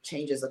to make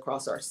changes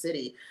across our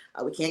city.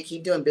 We can't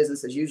keep doing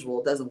business as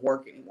usual. It doesn't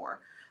work anymore.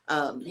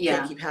 You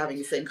can't keep having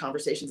the same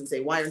conversations and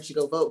say, why aren't you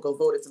go vote? Go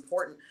vote. It's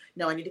important.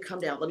 No, I need to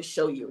come down. Let me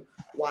show you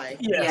why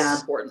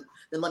it's important.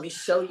 Then let me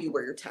show you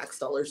where your tax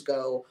dollars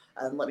go.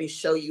 Let me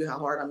show you how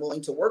hard I'm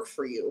willing to work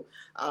for you,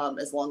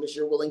 as long as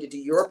you're willing to do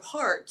your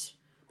part,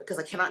 because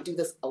I cannot do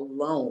this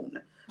alone,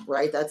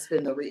 right? That's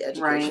been the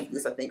re-education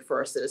piece, I think, for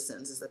our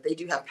citizens, is that they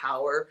do have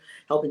power,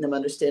 helping them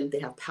understand that they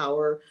have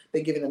power,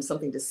 then giving them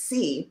something to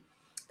see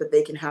that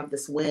they can have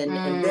this win,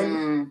 and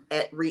then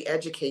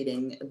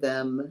re-educating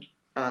them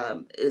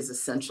is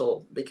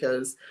essential,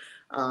 because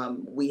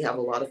we have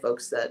a lot of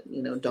folks that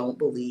don't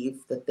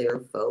believe that their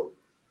vote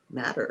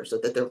matters, or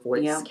that their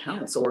voice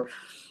counts, or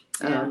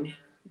that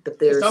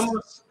there's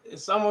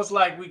it's almost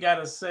like we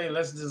gotta say,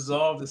 let's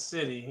dissolve the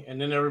city,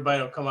 and then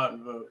everybody will come out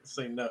and vote and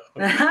say no.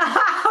 I'm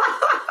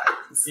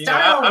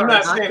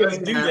not saying let's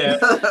do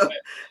that.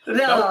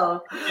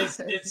 No, it's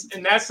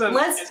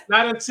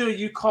not until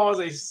you cause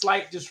a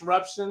slight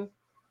disruption.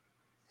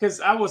 Because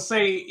I would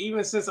say,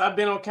 even since I've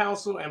been on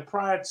council and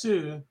prior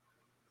to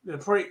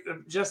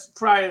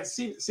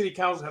city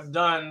council have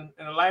done,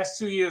 in the last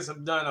 2 years,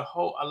 have done a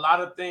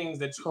lot of things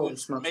that you would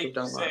make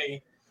you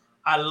say,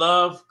 I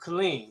love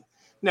Colleen.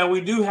 Now,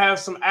 we do have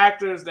some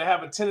actors that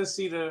have a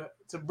tendency to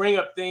bring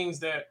up things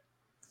that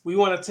we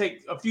want to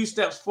take a few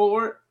steps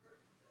forward,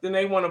 then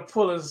they want to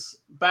pull us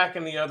back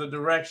in the other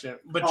direction.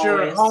 But Always.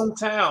 your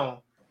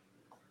hometown,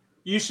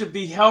 you should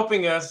be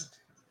helping us.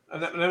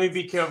 Let me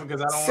be careful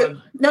because I don't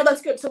want to. No,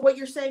 that's good. So what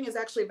you're saying is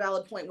actually a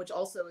valid point, which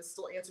also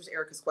still answers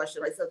Erica's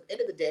question, right? So at the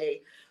end of the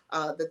day,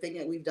 the thing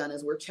that we've done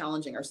is we're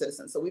challenging our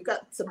citizens. So we've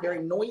got some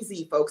very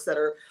noisy folks that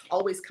are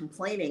always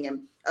complaining,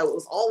 and it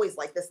was always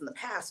like this in the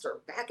past,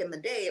 or back in the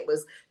day it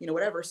was,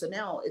 whatever. So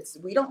now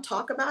we don't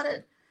talk about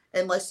it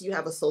unless you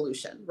have a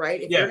solution,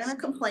 right? If you're going to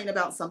complain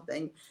about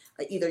something,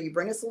 either you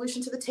bring a solution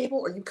to the table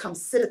or you come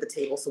sit at the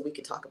table so we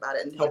can talk about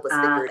it and help us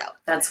figure it out.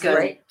 That's good.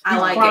 Right? I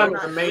like it. We're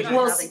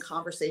not having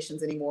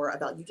conversations anymore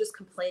about you just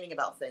complaining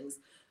about things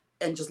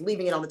and just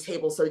leaving it on the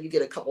table so you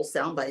get a couple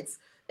sound bites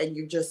and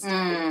you just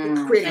creating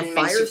a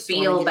firestorm.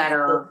 Feel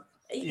better.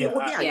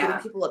 Getting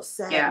people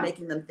upset,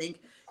 making them think,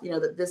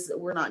 that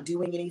we're not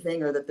doing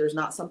anything, or that there's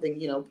not something,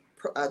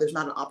 there's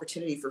not an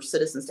opportunity for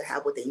citizens to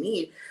have what they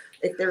need.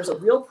 If there's a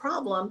real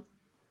problem,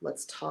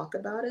 let's talk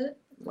about it.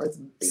 Let's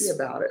be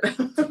about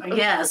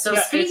it. So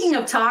speaking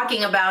of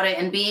talking about it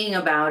and being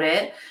about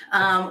it,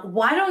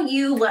 why don't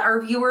you let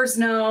our viewers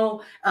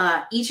know,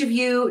 each of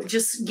you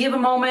just give a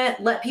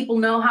moment, let people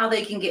know how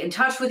they can get in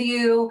touch with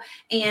you,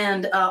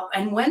 and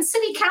when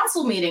city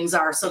council meetings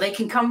are, so they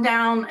can come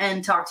down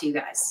and talk to you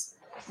guys.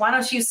 Why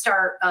don't you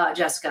start,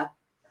 Jessica?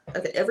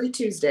 Okay, every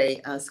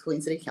Tuesday,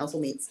 Killeen City Council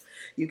meets.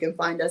 You can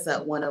find us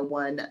at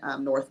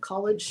 101 North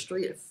College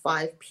Street at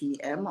 5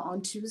 p.m.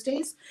 on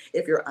Tuesdays.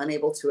 If you're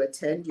unable to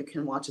attend, you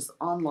can watch us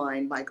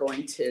online by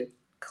going to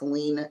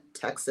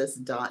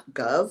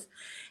KilleenTexas.gov,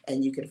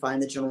 and you can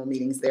find the general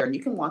meetings there. And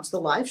you can watch the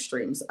live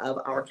streams of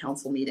our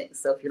council meetings.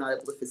 So if you're not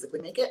able to physically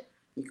make it,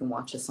 you can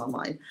watch us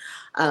online.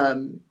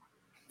 And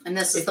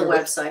this is the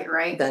website,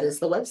 right? That is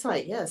the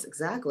website. Yes,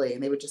 exactly.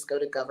 And they would just go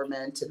to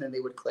government, and then they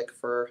would click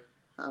for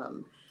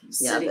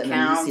City and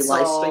Council. Then you see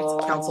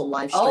council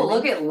live streaming. Oh,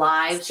 look at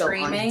live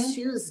streaming. On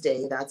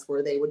Tuesday, that's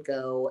where they would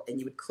go, and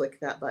you would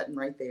click that button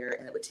right there,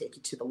 and it would take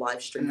you to the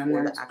live stream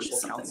for the actual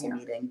council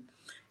meeting.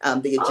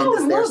 The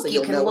agenda's there, so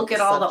you can look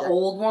at all the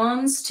old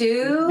ones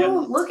too. Yeah.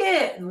 Look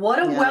at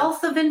what a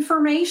wealth of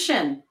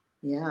information.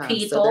 Yeah,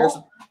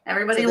 people,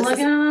 everybody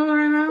looking at it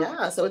right now.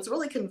 Yeah, so it's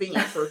really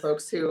convenient for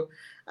folks who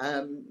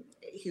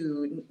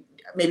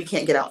maybe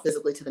can't get out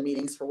physically to the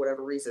meetings for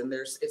whatever reason.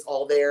 It's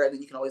all there, and then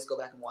you can always go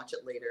back and watch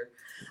it later.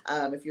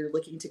 If you're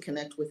looking to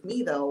connect with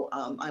me, though,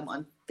 I'm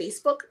on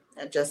Facebook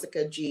at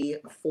Jessica G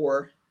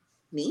for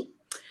me.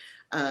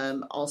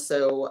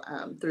 Also,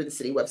 through the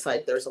city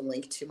website, there's a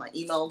link to my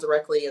email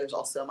directly. There's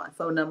also my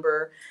phone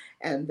number,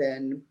 and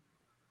then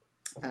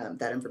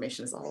that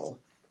information is all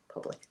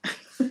public.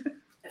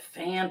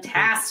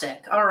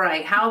 Fantastic. All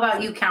right. How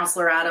about you,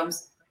 Councilor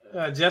Adams?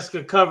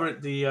 Jessica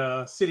covered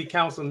the city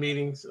council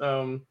meetings.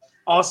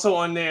 Also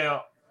on there,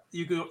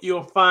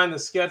 you'll find the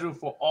schedule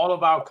for all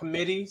of our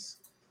committees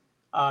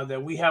that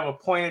we have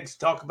appointed to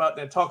talk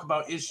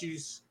about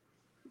issues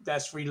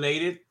that's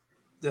related.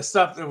 The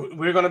stuff that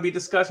we're going to be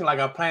discussing, like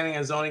our Planning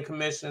and Zoning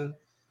Commission,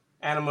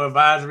 Animal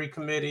Advisory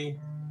Committee,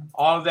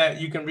 all of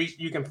that, you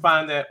can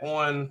find that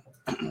on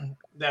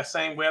that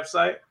same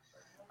website.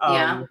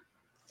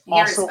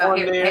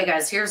 Hey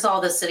guys, here's all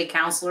the city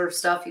councilor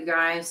stuff, you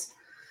guys.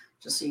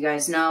 Just so you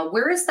guys know,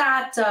 where is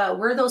that?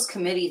 Where are those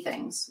committee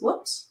things?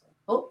 Whoops.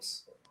 I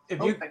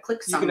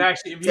clicked something. You can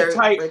actually, if you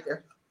type, right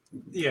there.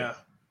 Yeah,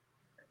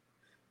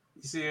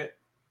 you see it,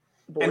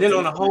 and then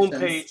on the home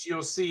page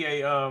you'll see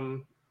a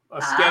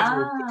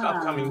schedule of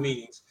upcoming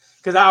meetings,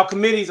 because our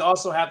committees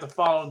also have to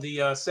follow the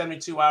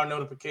 72-hour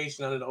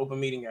notification under the Open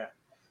Meeting Act.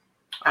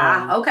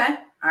 Okay,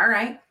 all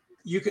right.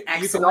 You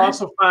can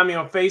also find me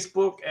on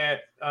Facebook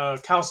at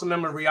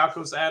Councilmember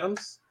Riakos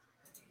Adams.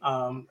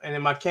 And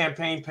then my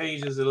campaign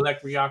page is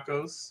Elect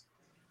Riakos.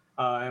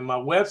 And my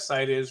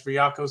website is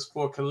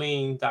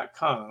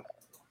riakos4killeen.com.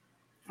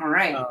 All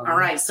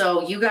right.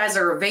 So you guys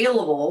are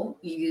available.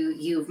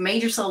 You've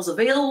made yourselves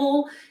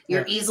available.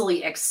 You're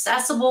easily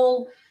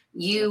accessible.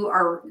 You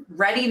are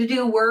ready to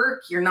do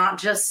work. You're not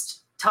just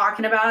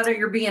talking about it.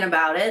 You're being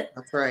about it.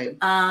 That's right.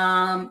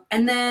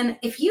 And then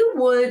if you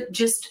would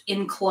just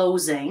in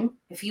closing,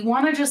 if you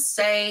want to just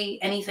say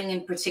anything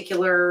in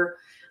particular,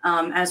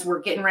 as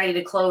we're getting ready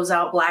to close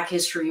out Black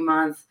History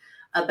Month,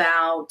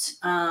 about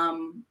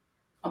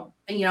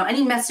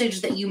any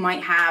message that you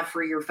might have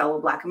for your fellow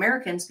Black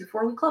Americans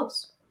before we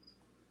close.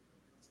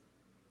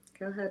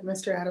 Go ahead,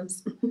 Mr.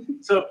 Adams.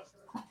 So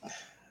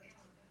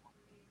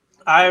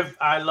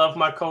I love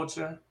my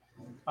culture.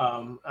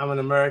 I'm an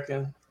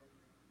American.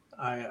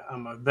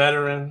 I'm a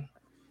veteran.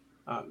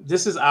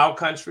 This is our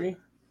country.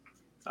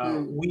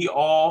 We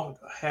all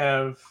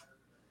have,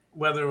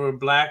 whether we're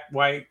Black,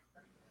 white,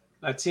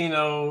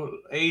 Latino,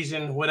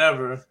 Asian,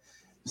 whatever.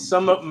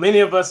 Many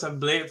of us have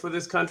bled for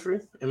this country,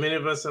 and many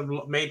of us have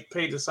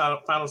paid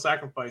the final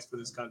sacrifice for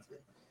this country.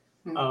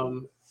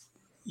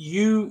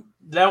 You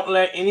don't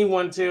let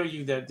anyone tell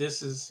you that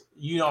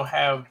you don't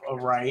have a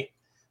right,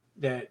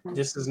 that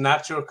this is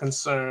not your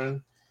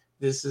concern.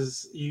 This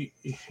is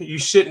you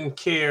shouldn't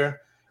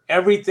care.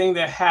 Everything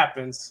that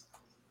happens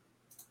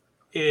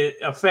it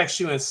affects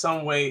you in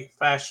some way,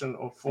 fashion,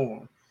 or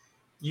form.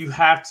 You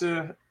have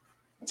to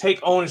take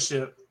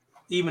ownership,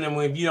 even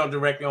when you don't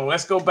directly own.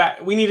 Let's go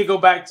back. We need to go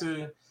back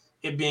to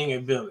it being a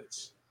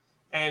village.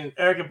 And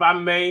Eric, if I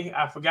may,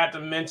 I forgot to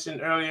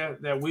mention earlier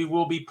that we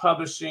will be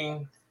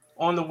publishing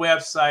on the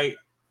website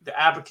the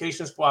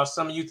applications for our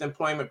Summer Youth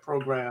Employment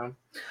Program.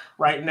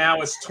 Right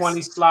now it's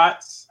 20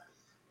 slots.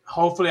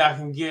 Hopefully I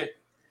can get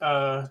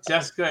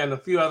Jessica and a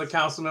few other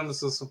council members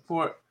to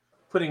support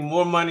putting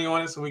more money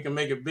on it so we can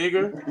make it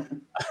bigger.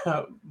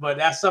 But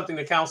that's something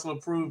the council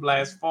approved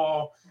last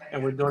fall,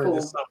 and we're doing it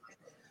this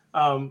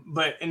summer.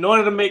 But in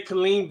order to make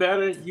Killeen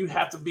better, you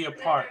have to be a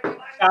part.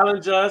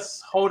 Challenge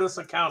us, hold us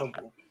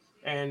accountable,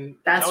 and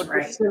don't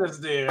just sit us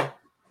there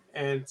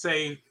and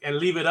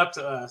leave it up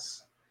to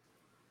us.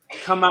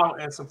 Come out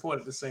and support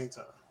at the same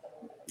time.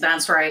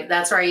 That's right.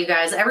 That's right, you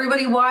guys.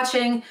 Everybody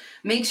watching,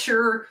 make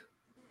sure,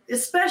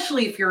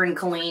 especially if you're in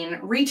Killeen,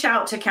 reach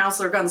out to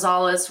Councilor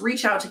Gonzalez,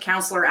 reach out to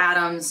Councilor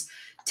Adams,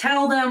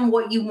 tell them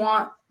what you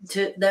want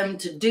them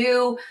to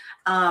do.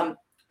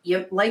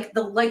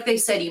 Like they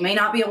said, you may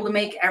not be able to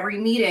make every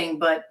meeting,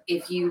 but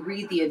if you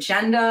read the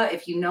agenda,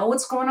 if you know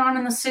what's going on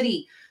in the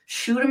city,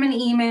 shoot them an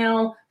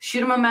email,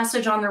 shoot them a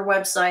message on their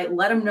website,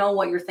 let them know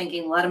what you're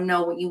thinking, let them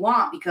know what you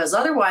want, because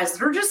otherwise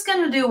they're just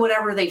going to do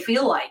whatever they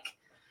feel like.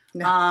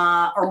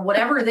 Or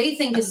whatever they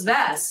think is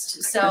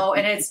best. So,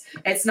 and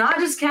it's not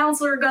just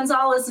Councilor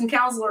Gonzalez and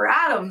Councilor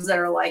Adams that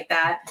are like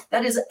that.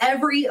 That is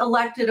every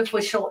elected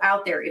official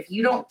out there. If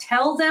you don't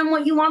tell them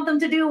what you want them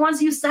to do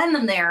once you send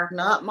them there,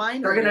 not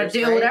mine, they're going to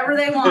do whatever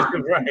they want.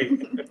 Right.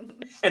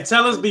 And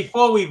tell us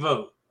before we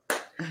vote.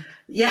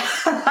 Yeah.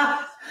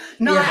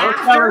 No, yeah. Don't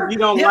tell us you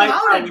don't like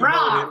how we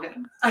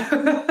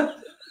voted.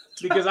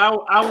 Because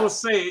I will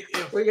say,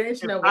 if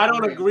I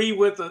don't agree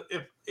with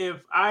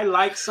if I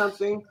like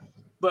something,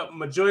 but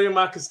majority of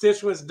my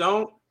constituents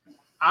don't,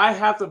 I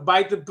have to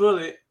bite the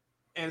bullet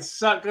and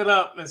suck it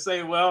up and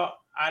say, well,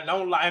 I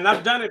don't like, and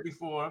I've done it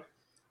before.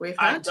 We've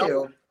had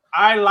to.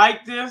 I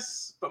like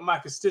this, but my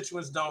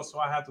constituents don't, so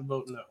I have to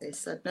vote no. They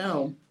said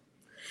no.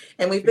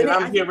 And we've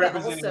been here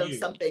representing also you.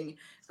 Something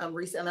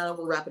recent, and I know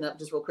we're wrapping up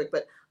just real quick,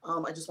 but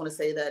I just want to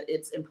say that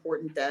it's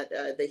important that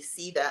they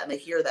see that and they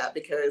hear that,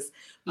 because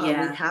we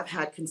have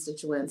had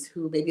constituents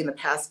who maybe in the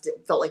past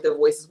felt like their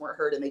voices weren't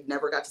heard and they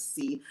never got to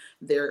see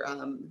their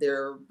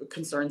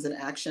concerns in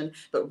action.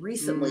 But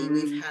recently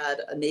we've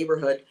had a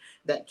neighborhood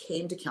that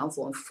came to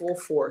council in full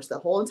force, the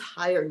whole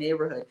entire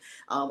neighborhood,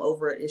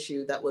 over an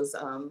issue that was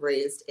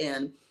raised,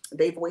 and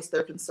they voiced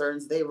their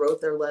concerns. They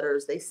wrote their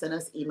letters. They sent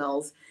us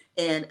emails.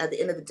 And at the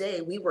end of the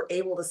day, we were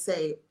able to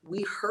say,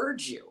 we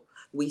heard you.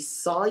 We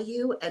saw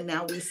you, and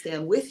now we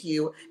stand with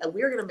you, and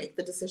we're going to make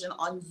the decision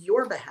on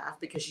your behalf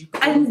because you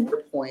proved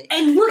your point.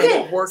 And look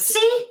at it worked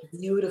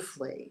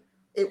beautifully.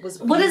 It was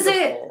beautiful. What is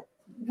it?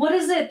 What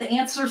is it? The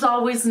answer's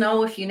always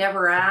no if you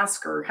never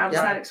ask, or how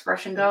does that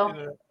expression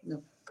go?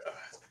 No.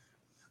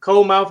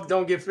 Cold mouth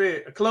don't get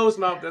fed. A closed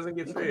mouth doesn't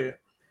get fed.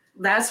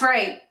 That's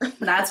right.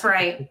 That's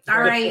right. All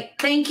right.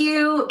 Thank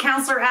you,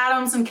 Councilor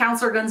Adams and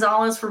Councilor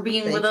Gonzalez, for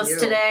being with us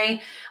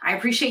today. I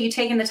appreciate you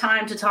taking the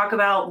time to talk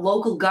about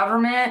local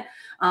government,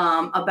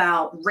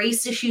 about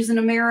race issues in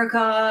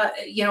America.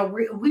 You know,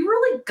 we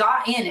really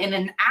got in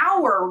an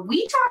hour.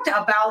 We talked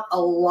about a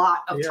lot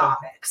of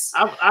topics.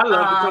 I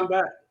love to come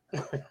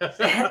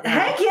back.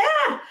 Heck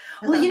yeah.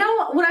 Well, you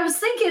know what I was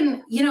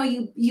thinking, you know,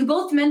 you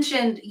both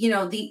mentioned, you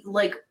know,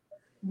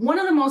 one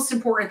of the most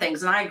important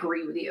things, and I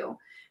agree with you,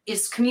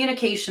 is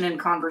communication and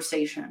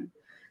conversation.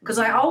 Because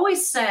I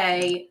always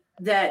say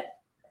that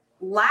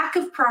lack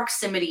of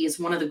proximity is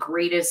one of the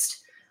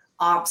greatest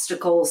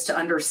obstacles to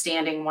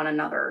understanding one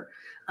another.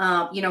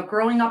 You know,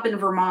 growing up in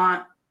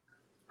Vermont,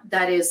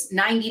 that is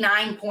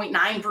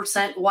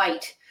 99.9%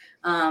 white.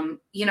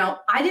 You know,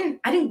 I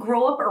didn't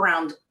grow up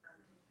around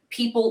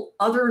people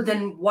other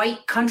than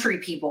white country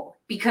people,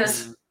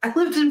 because I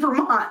lived in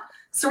Vermont,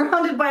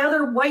 surrounded by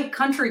other white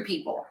country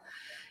people.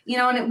 You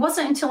know, and it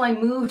wasn't until I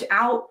moved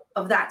out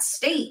of that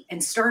state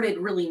and started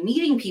really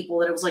meeting people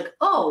that it was like,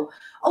 oh,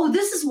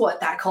 this is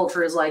what that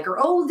culture is like, or,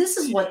 oh, this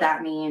is what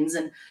that means.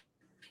 And,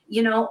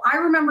 you know, I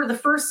remember the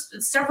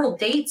first several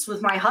dates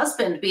with my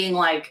husband being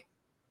like,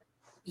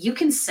 you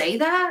can say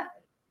that?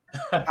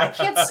 I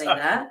can't say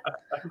that.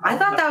 I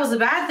thought that was a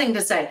bad thing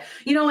to say,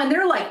 you know, and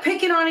they're like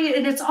picking on it,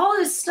 and it's all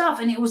this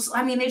stuff. And it was,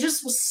 I mean, it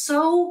just was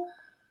so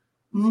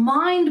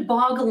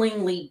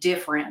mind-bogglingly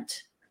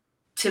different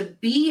to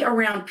be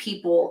around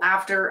people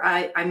after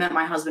I met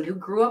my husband, who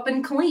grew up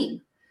in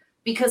Killeen,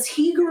 because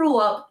he grew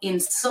up in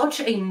such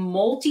a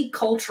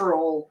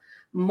multicultural,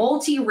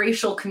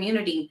 multiracial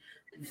community.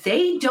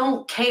 They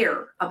don't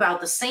care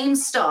about the same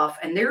stuff,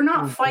 and they're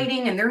not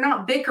fighting, and they're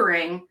not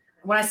bickering.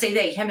 When I say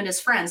they, him and his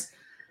friends,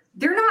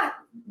 they're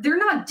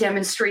not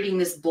demonstrating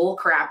this bull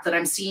crap that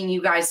I'm seeing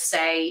you guys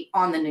say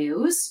on the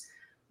news.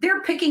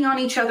 They're picking on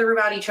each other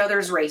about each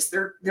other's race.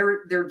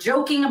 They're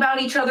joking about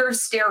each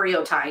other's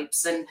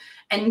stereotypes, and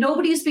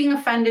nobody's being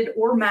offended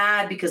or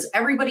mad, because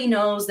everybody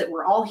knows that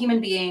we're all human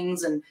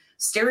beings, and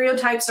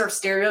stereotypes are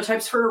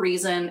stereotypes for a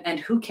reason, and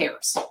who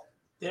cares?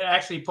 They're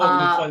actually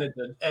poking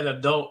fun at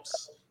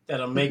adults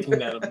that are making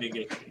that a big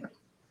issue.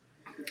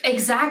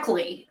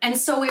 Exactly. And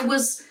so it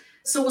was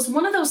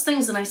one of those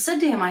things. And I said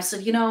to him, I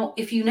said,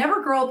 if you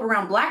never grow up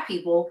around Black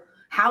people,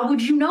 how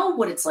would you know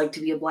what it's like to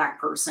be a Black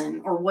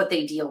person or what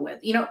they deal with?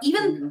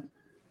 Even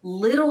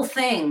little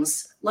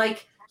things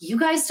like you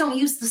guys don't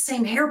use the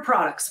same hair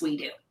products we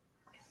do,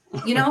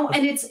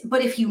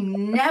 but if you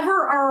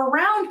never are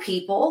around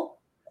people,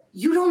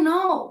 you don't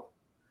know.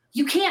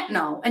 You can't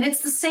know. And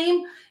it's the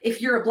same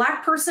if you're a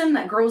Black person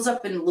that grows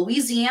up in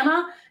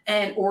Louisiana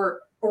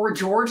or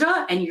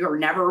Georgia and you're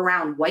never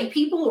around white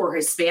people or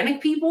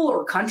Hispanic people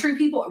or country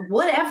people, or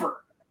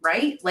whatever,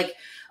 right? Like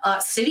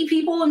city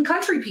people and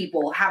country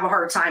people have a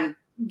hard time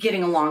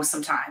getting along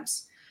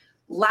sometimes.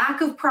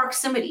 Lack of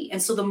proximity.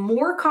 And so the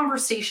more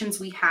conversations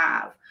we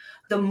have,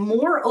 the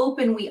more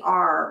open we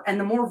are and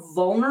the more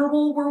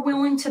vulnerable we're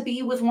willing to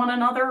be with one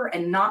another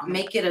and not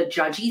make it a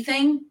judgy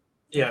thing.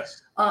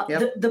 Yes.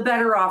 The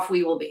better off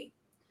we will be.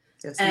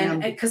 Yes,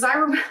 and because I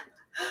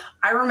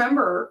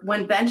remember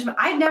when Benjamin,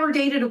 I'd never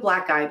dated a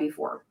Black guy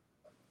before.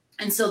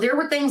 And so there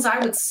were things I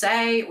would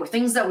say or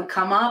things that would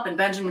come up and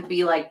Benjamin would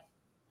be like,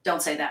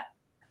 don't say that.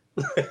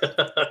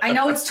 I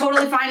know it's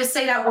totally fine to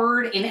say that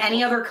word in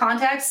any other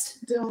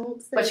context,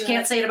 but you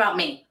can't say it about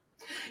me.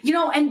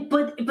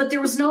 But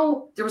there was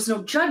no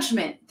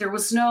judgment. There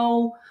was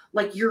no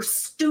like, you're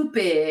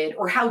stupid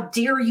or how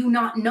dare you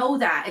not know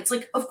that? It's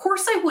like, of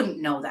course I wouldn't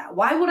know that.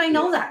 Why would I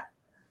know that?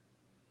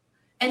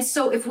 And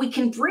so if we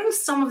can bring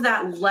some of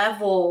that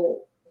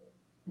level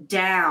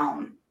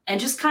down and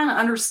just kind of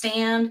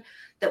understand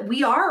that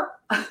we all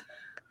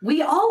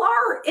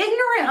are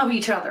ignorant of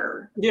each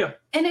other. Yeah.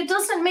 And it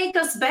doesn't make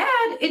us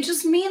bad. It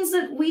just means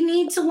that we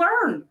need to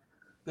learn.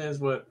 There's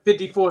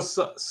 54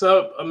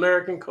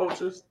 sub-American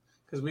cultures,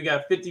 because we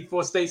got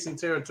 54 states and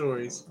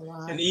territories.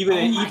 Wow. And even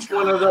in each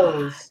one of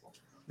those,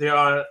 there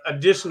are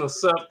additional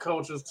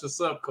subcultures to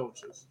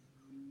subcultures.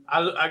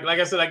 Like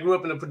I said, I grew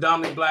up in a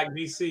predominantly Black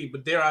DC,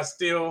 but there are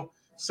still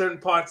certain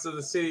parts of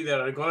the city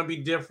that are going to be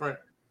different.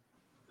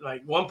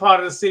 Like one part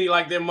of the city,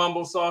 like their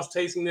mumbo sauce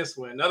tasting this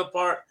way, another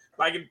part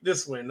like it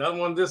this way, another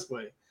one this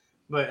way.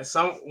 But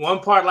one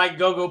part like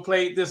go-go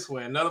played this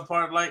way, another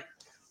part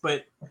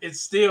but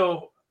it's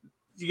still,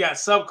 you got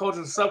subculture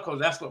and subculture.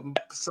 That's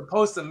what's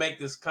supposed to make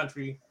this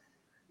country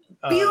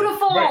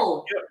beautiful.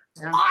 Right.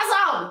 Yeah.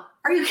 Awesome.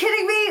 Are you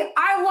kidding me?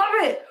 I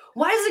love it.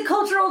 Why is it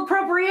cultural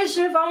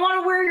appropriation if I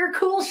want to wear your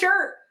cool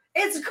shirt?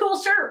 It's a cool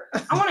shirt.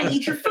 I want to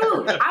eat your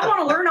food. I want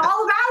to learn all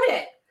about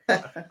it.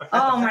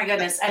 Oh my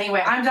goodness.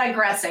 Anyway, I'm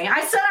digressing.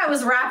 I said I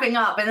was wrapping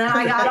up and then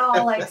I got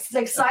all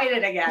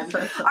excited again. All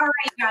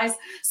right, guys.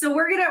 So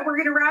we're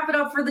gonna wrap it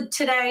up for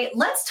today.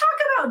 Let's talk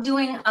about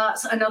doing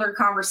another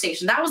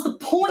conversation. That was the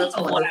point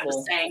of what I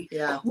was saying.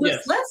 Yeah.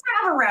 Let's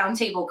have a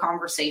roundtable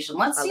conversation.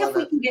 Let's see if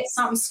we can get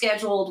something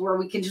scheduled where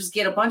we can just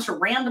get a bunch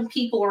of random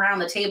people around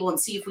the table and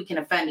see if we can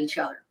offend each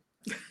other.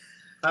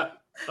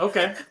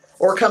 Okay.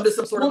 Or come to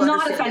some sort of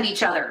not offend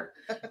each other.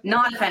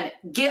 Not offend.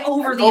 Get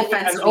over the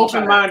offense of each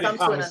other. Come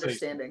to an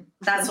understanding.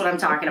 That's what I'm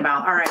talking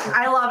about. All right.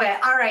 I love it.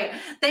 All right.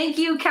 Thank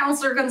you,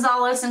 Counselor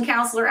Gonzalez and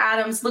Counselor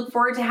Adams. Look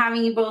forward to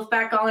having you both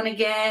back on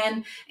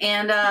again.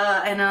 And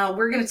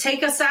we're going to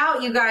take us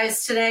out, you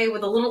guys, today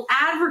with a little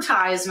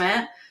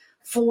advertisement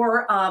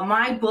for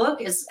my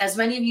book. As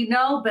many of you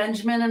know,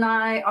 Benjamin and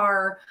I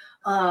are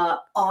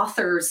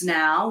authors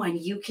now, and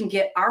you can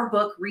get our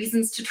book,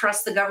 Reasons to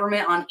Trust the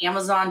Government, on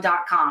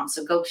Amazon.com.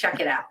 So go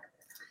check it out.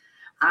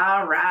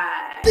 All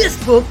right.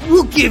 This book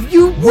will give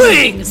you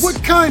wings!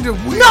 What kind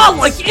of wings? Not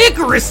like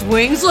Icarus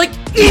wings, like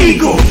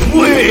eagle's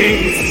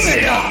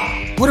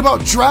wings! What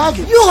about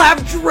dragons? You'll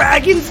have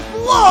dragon's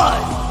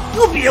blood!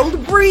 You'll be able to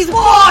breathe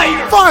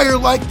fire! Fire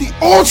like the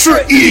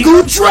Ultra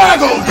Eagle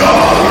Drago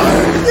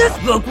Guard!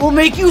 This book will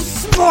make you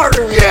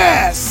smarter!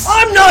 Yes!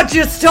 I'm not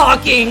just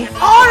talking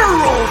honor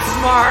roll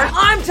smart,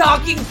 I'm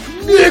talking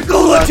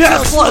Nikola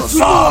Tesla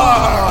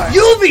smart!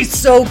 You'll be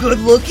so good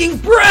looking,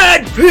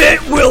 Brad Pitt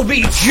will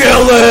be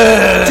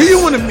jealous! Do you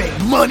want to make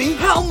money?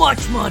 How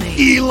much money?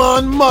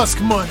 Elon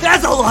Musk money.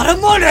 That's a lot of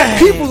money!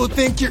 People will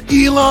think you're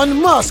Elon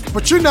Musk,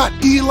 but you're not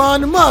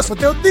Elon Musk, but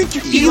they'll think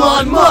you're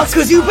Elon Musk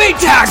because you pay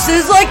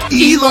taxes like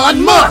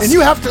Elon Musk! And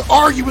you have to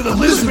argue with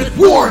Elizabeth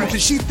Warren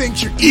because she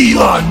thinks you're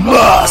Elon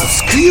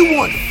Musk! Do you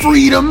want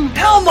freedom?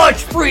 How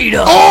much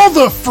freedom? All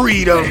the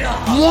freedom!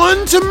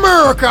 One to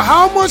America,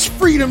 how much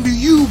freedom do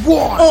you want?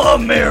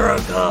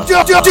 America!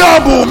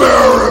 Double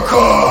America!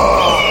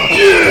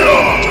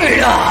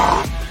 Yeah!